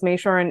drafted, Philip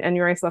Mashar and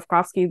Yuri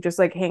Slafkovsky, just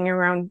like hanging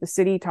around the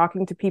city,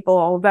 talking to people,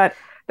 all of that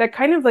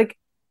kind of like,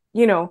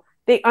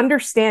 they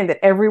understand that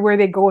everywhere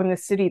they go in the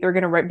city, they're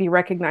going to be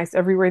recognized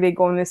everywhere they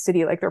go in the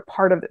city. Like, they're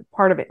part of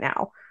it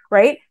now.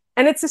 Right.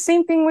 And it's the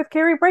same thing with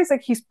Carey Price.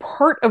 Like, he's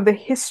part of the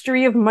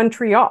history of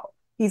Montreal.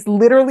 He's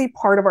literally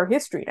part of our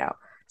history now.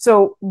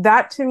 So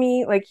that, to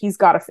me, like, he's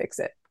got to fix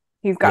it.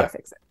 He's got to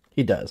fix it.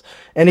 He does.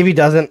 And if he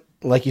doesn't,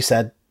 like you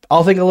said,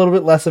 I'll think a little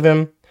bit less of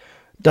him.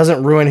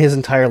 Doesn't ruin his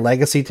entire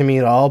legacy to me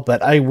at all,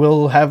 but I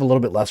will have a little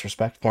bit less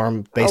respect for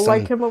him I'll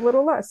like him a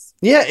little less.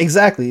 Yeah,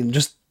 exactly.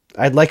 Just,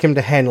 I'd like him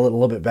to handle it a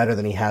little bit better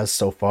than he has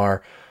so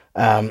far.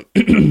 What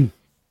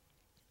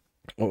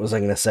was I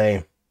going to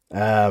say?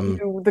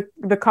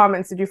 The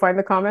comments. Did you find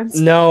the comments?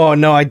 No,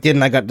 I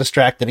didn't. I got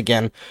distracted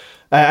again.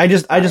 I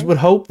just would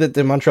hope that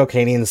the Montreal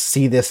Canadiens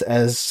see this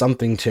as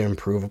something to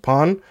improve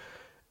upon.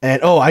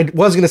 And, I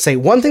was going to say,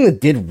 one thing that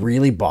did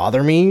really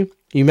bother me,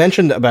 you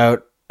mentioned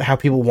about how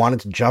people wanted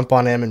to jump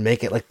on him and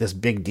make it like this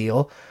big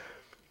deal.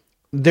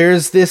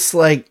 There's this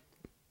like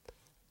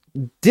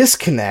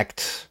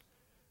disconnect,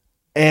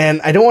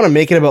 and I don't want to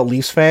make it about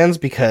Leafs fans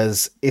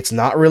because it's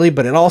not really,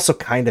 but it also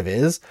kind of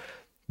is,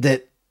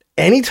 that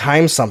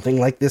anytime something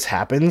like this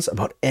happens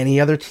about any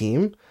other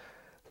team,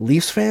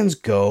 Leafs fans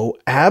go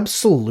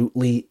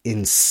absolutely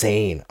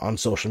insane on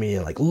social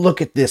media. Like,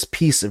 look at this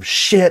piece of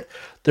shit.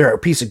 They're a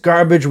piece of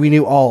garbage. We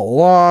knew all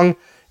along.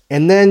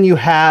 And then you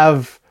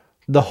have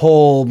the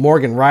whole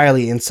Morgan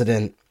Riley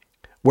incident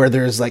where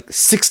there's like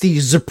 60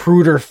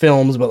 Zapruder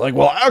films, but like,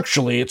 well,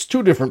 actually, it's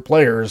two different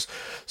players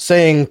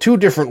saying two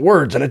different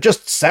words, and it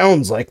just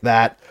sounds like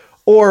that.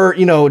 Or,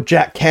 you know,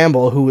 Jack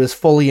Campbell, who is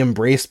fully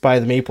embraced by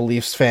the Maple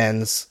Leafs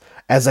fans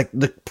as like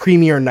the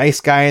premier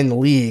nice guy in the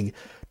league,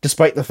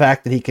 despite the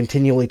fact that he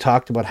continually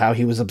talked about how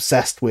he was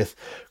obsessed with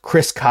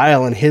Chris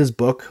Kyle in his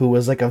book, who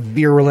was like a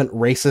virulent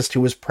racist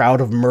who was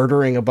proud of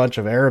murdering a bunch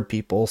of Arab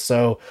people.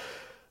 So,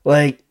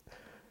 like,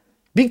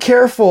 be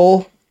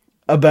careful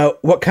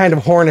about what kind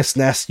of hornet's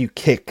nest you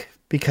kick,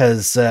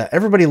 because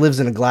everybody lives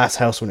in a glass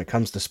house when it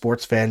comes to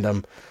sports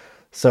fandom.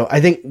 So I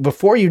think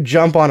before you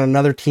jump on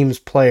another team's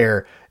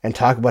player and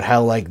talk about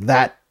how like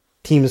that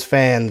team's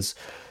fans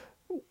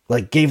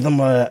like gave them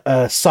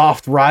a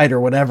soft ride or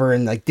whatever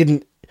and like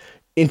didn't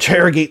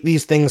interrogate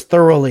these things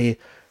thoroughly,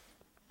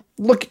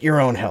 look at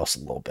your own house a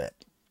little bit.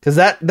 Because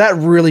that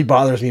really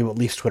bothers me about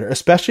Leafs Twitter,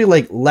 especially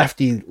like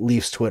lefty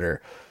Leafs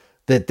Twitter,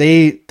 that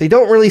they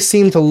don't really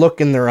seem to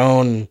look in their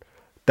own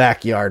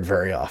backyard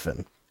very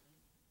often.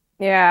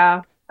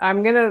 Yeah,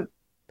 I'm gonna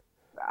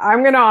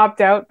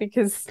opt out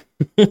because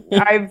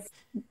I've,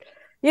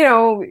 you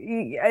know,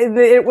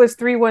 it was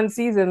 3-1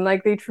 season.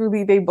 Like they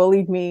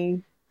bullied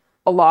me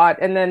a lot,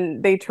 and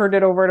then they turned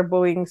it over to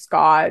bullying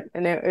Scott,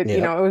 and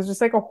you know, it was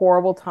just like a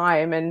horrible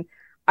time. And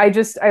I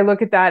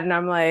look at that and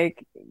I'm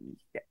like,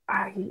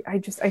 I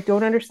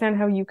don't understand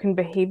how you can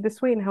behave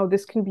this way and how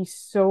this can be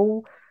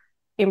so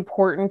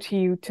important to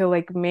you to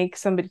like make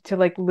somebody to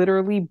like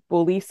literally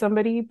bully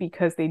somebody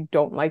because they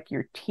don't like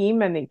your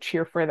team and they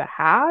cheer for the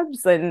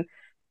Habs. And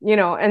you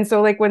know, and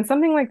so like when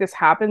something like this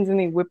happens and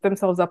they whip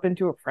themselves up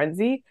into a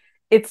frenzy,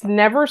 it's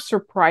never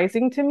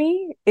surprising to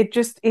me. It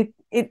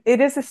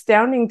is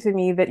astounding to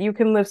me that you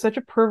can live such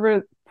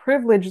a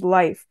privileged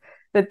life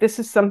that this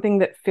is something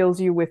that fills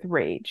you with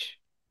rage.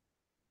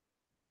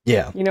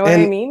 Yeah, you know what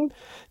I mean?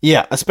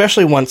 Yeah,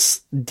 especially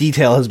once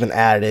detail has been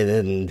added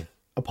and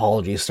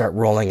apologies start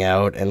rolling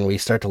out and we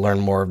start to learn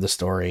more of the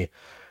story.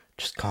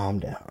 Just calm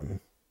down,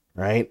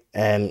 right?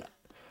 And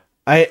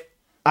I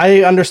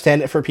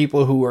understand it for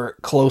people who are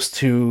close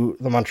to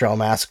the Montreal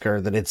Massacre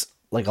that it's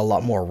like a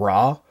lot more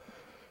raw,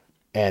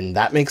 and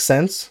that makes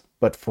sense.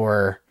 But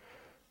for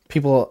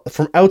people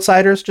from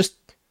outsiders, just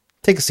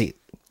take a seat.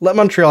 Let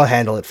Montreal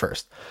handle it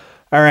first.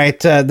 All right,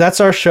 that's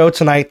our show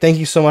tonight. Thank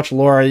you so much,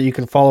 Laura. You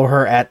can follow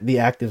her at The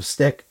Active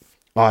Stick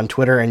on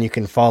Twitter, and you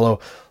can follow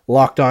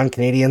Locked On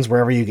Canadiens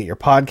wherever you get your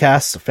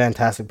podcasts. A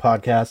fantastic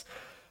podcast.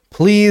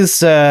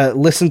 Please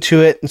listen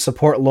to it and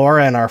support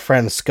Laura and our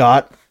friend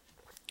Scott.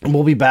 And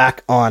we'll be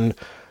back on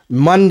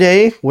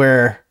Monday,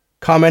 where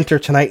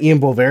commenter tonight, Ian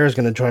Bovair, is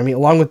going to join me,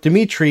 along with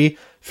Dmitry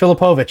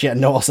Filipovich. Yeah,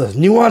 Noel says,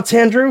 nuance,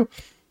 Andrew?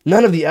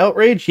 None of the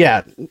outrage?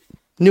 Yeah,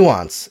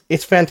 nuance.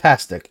 It's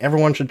fantastic.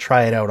 Everyone should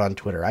try it out on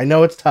Twitter. I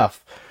know it's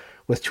tough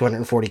with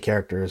 240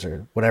 characters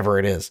or whatever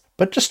it is,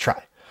 but just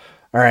try.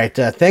 All right,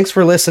 thanks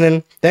for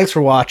listening. Thanks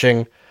for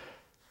watching.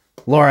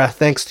 Laura,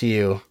 thanks to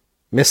you.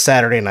 Miss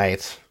Saturday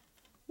night.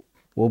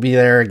 We'll be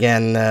there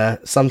again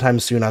sometime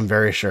soon, I'm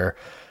very sure.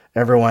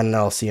 Everyone,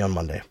 I'll see you on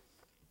Monday.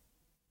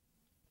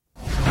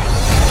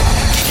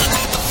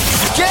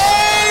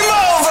 Game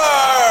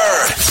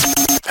over!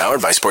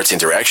 Powered by Sports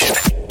Interaction,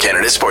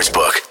 Canada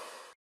Sportsbook.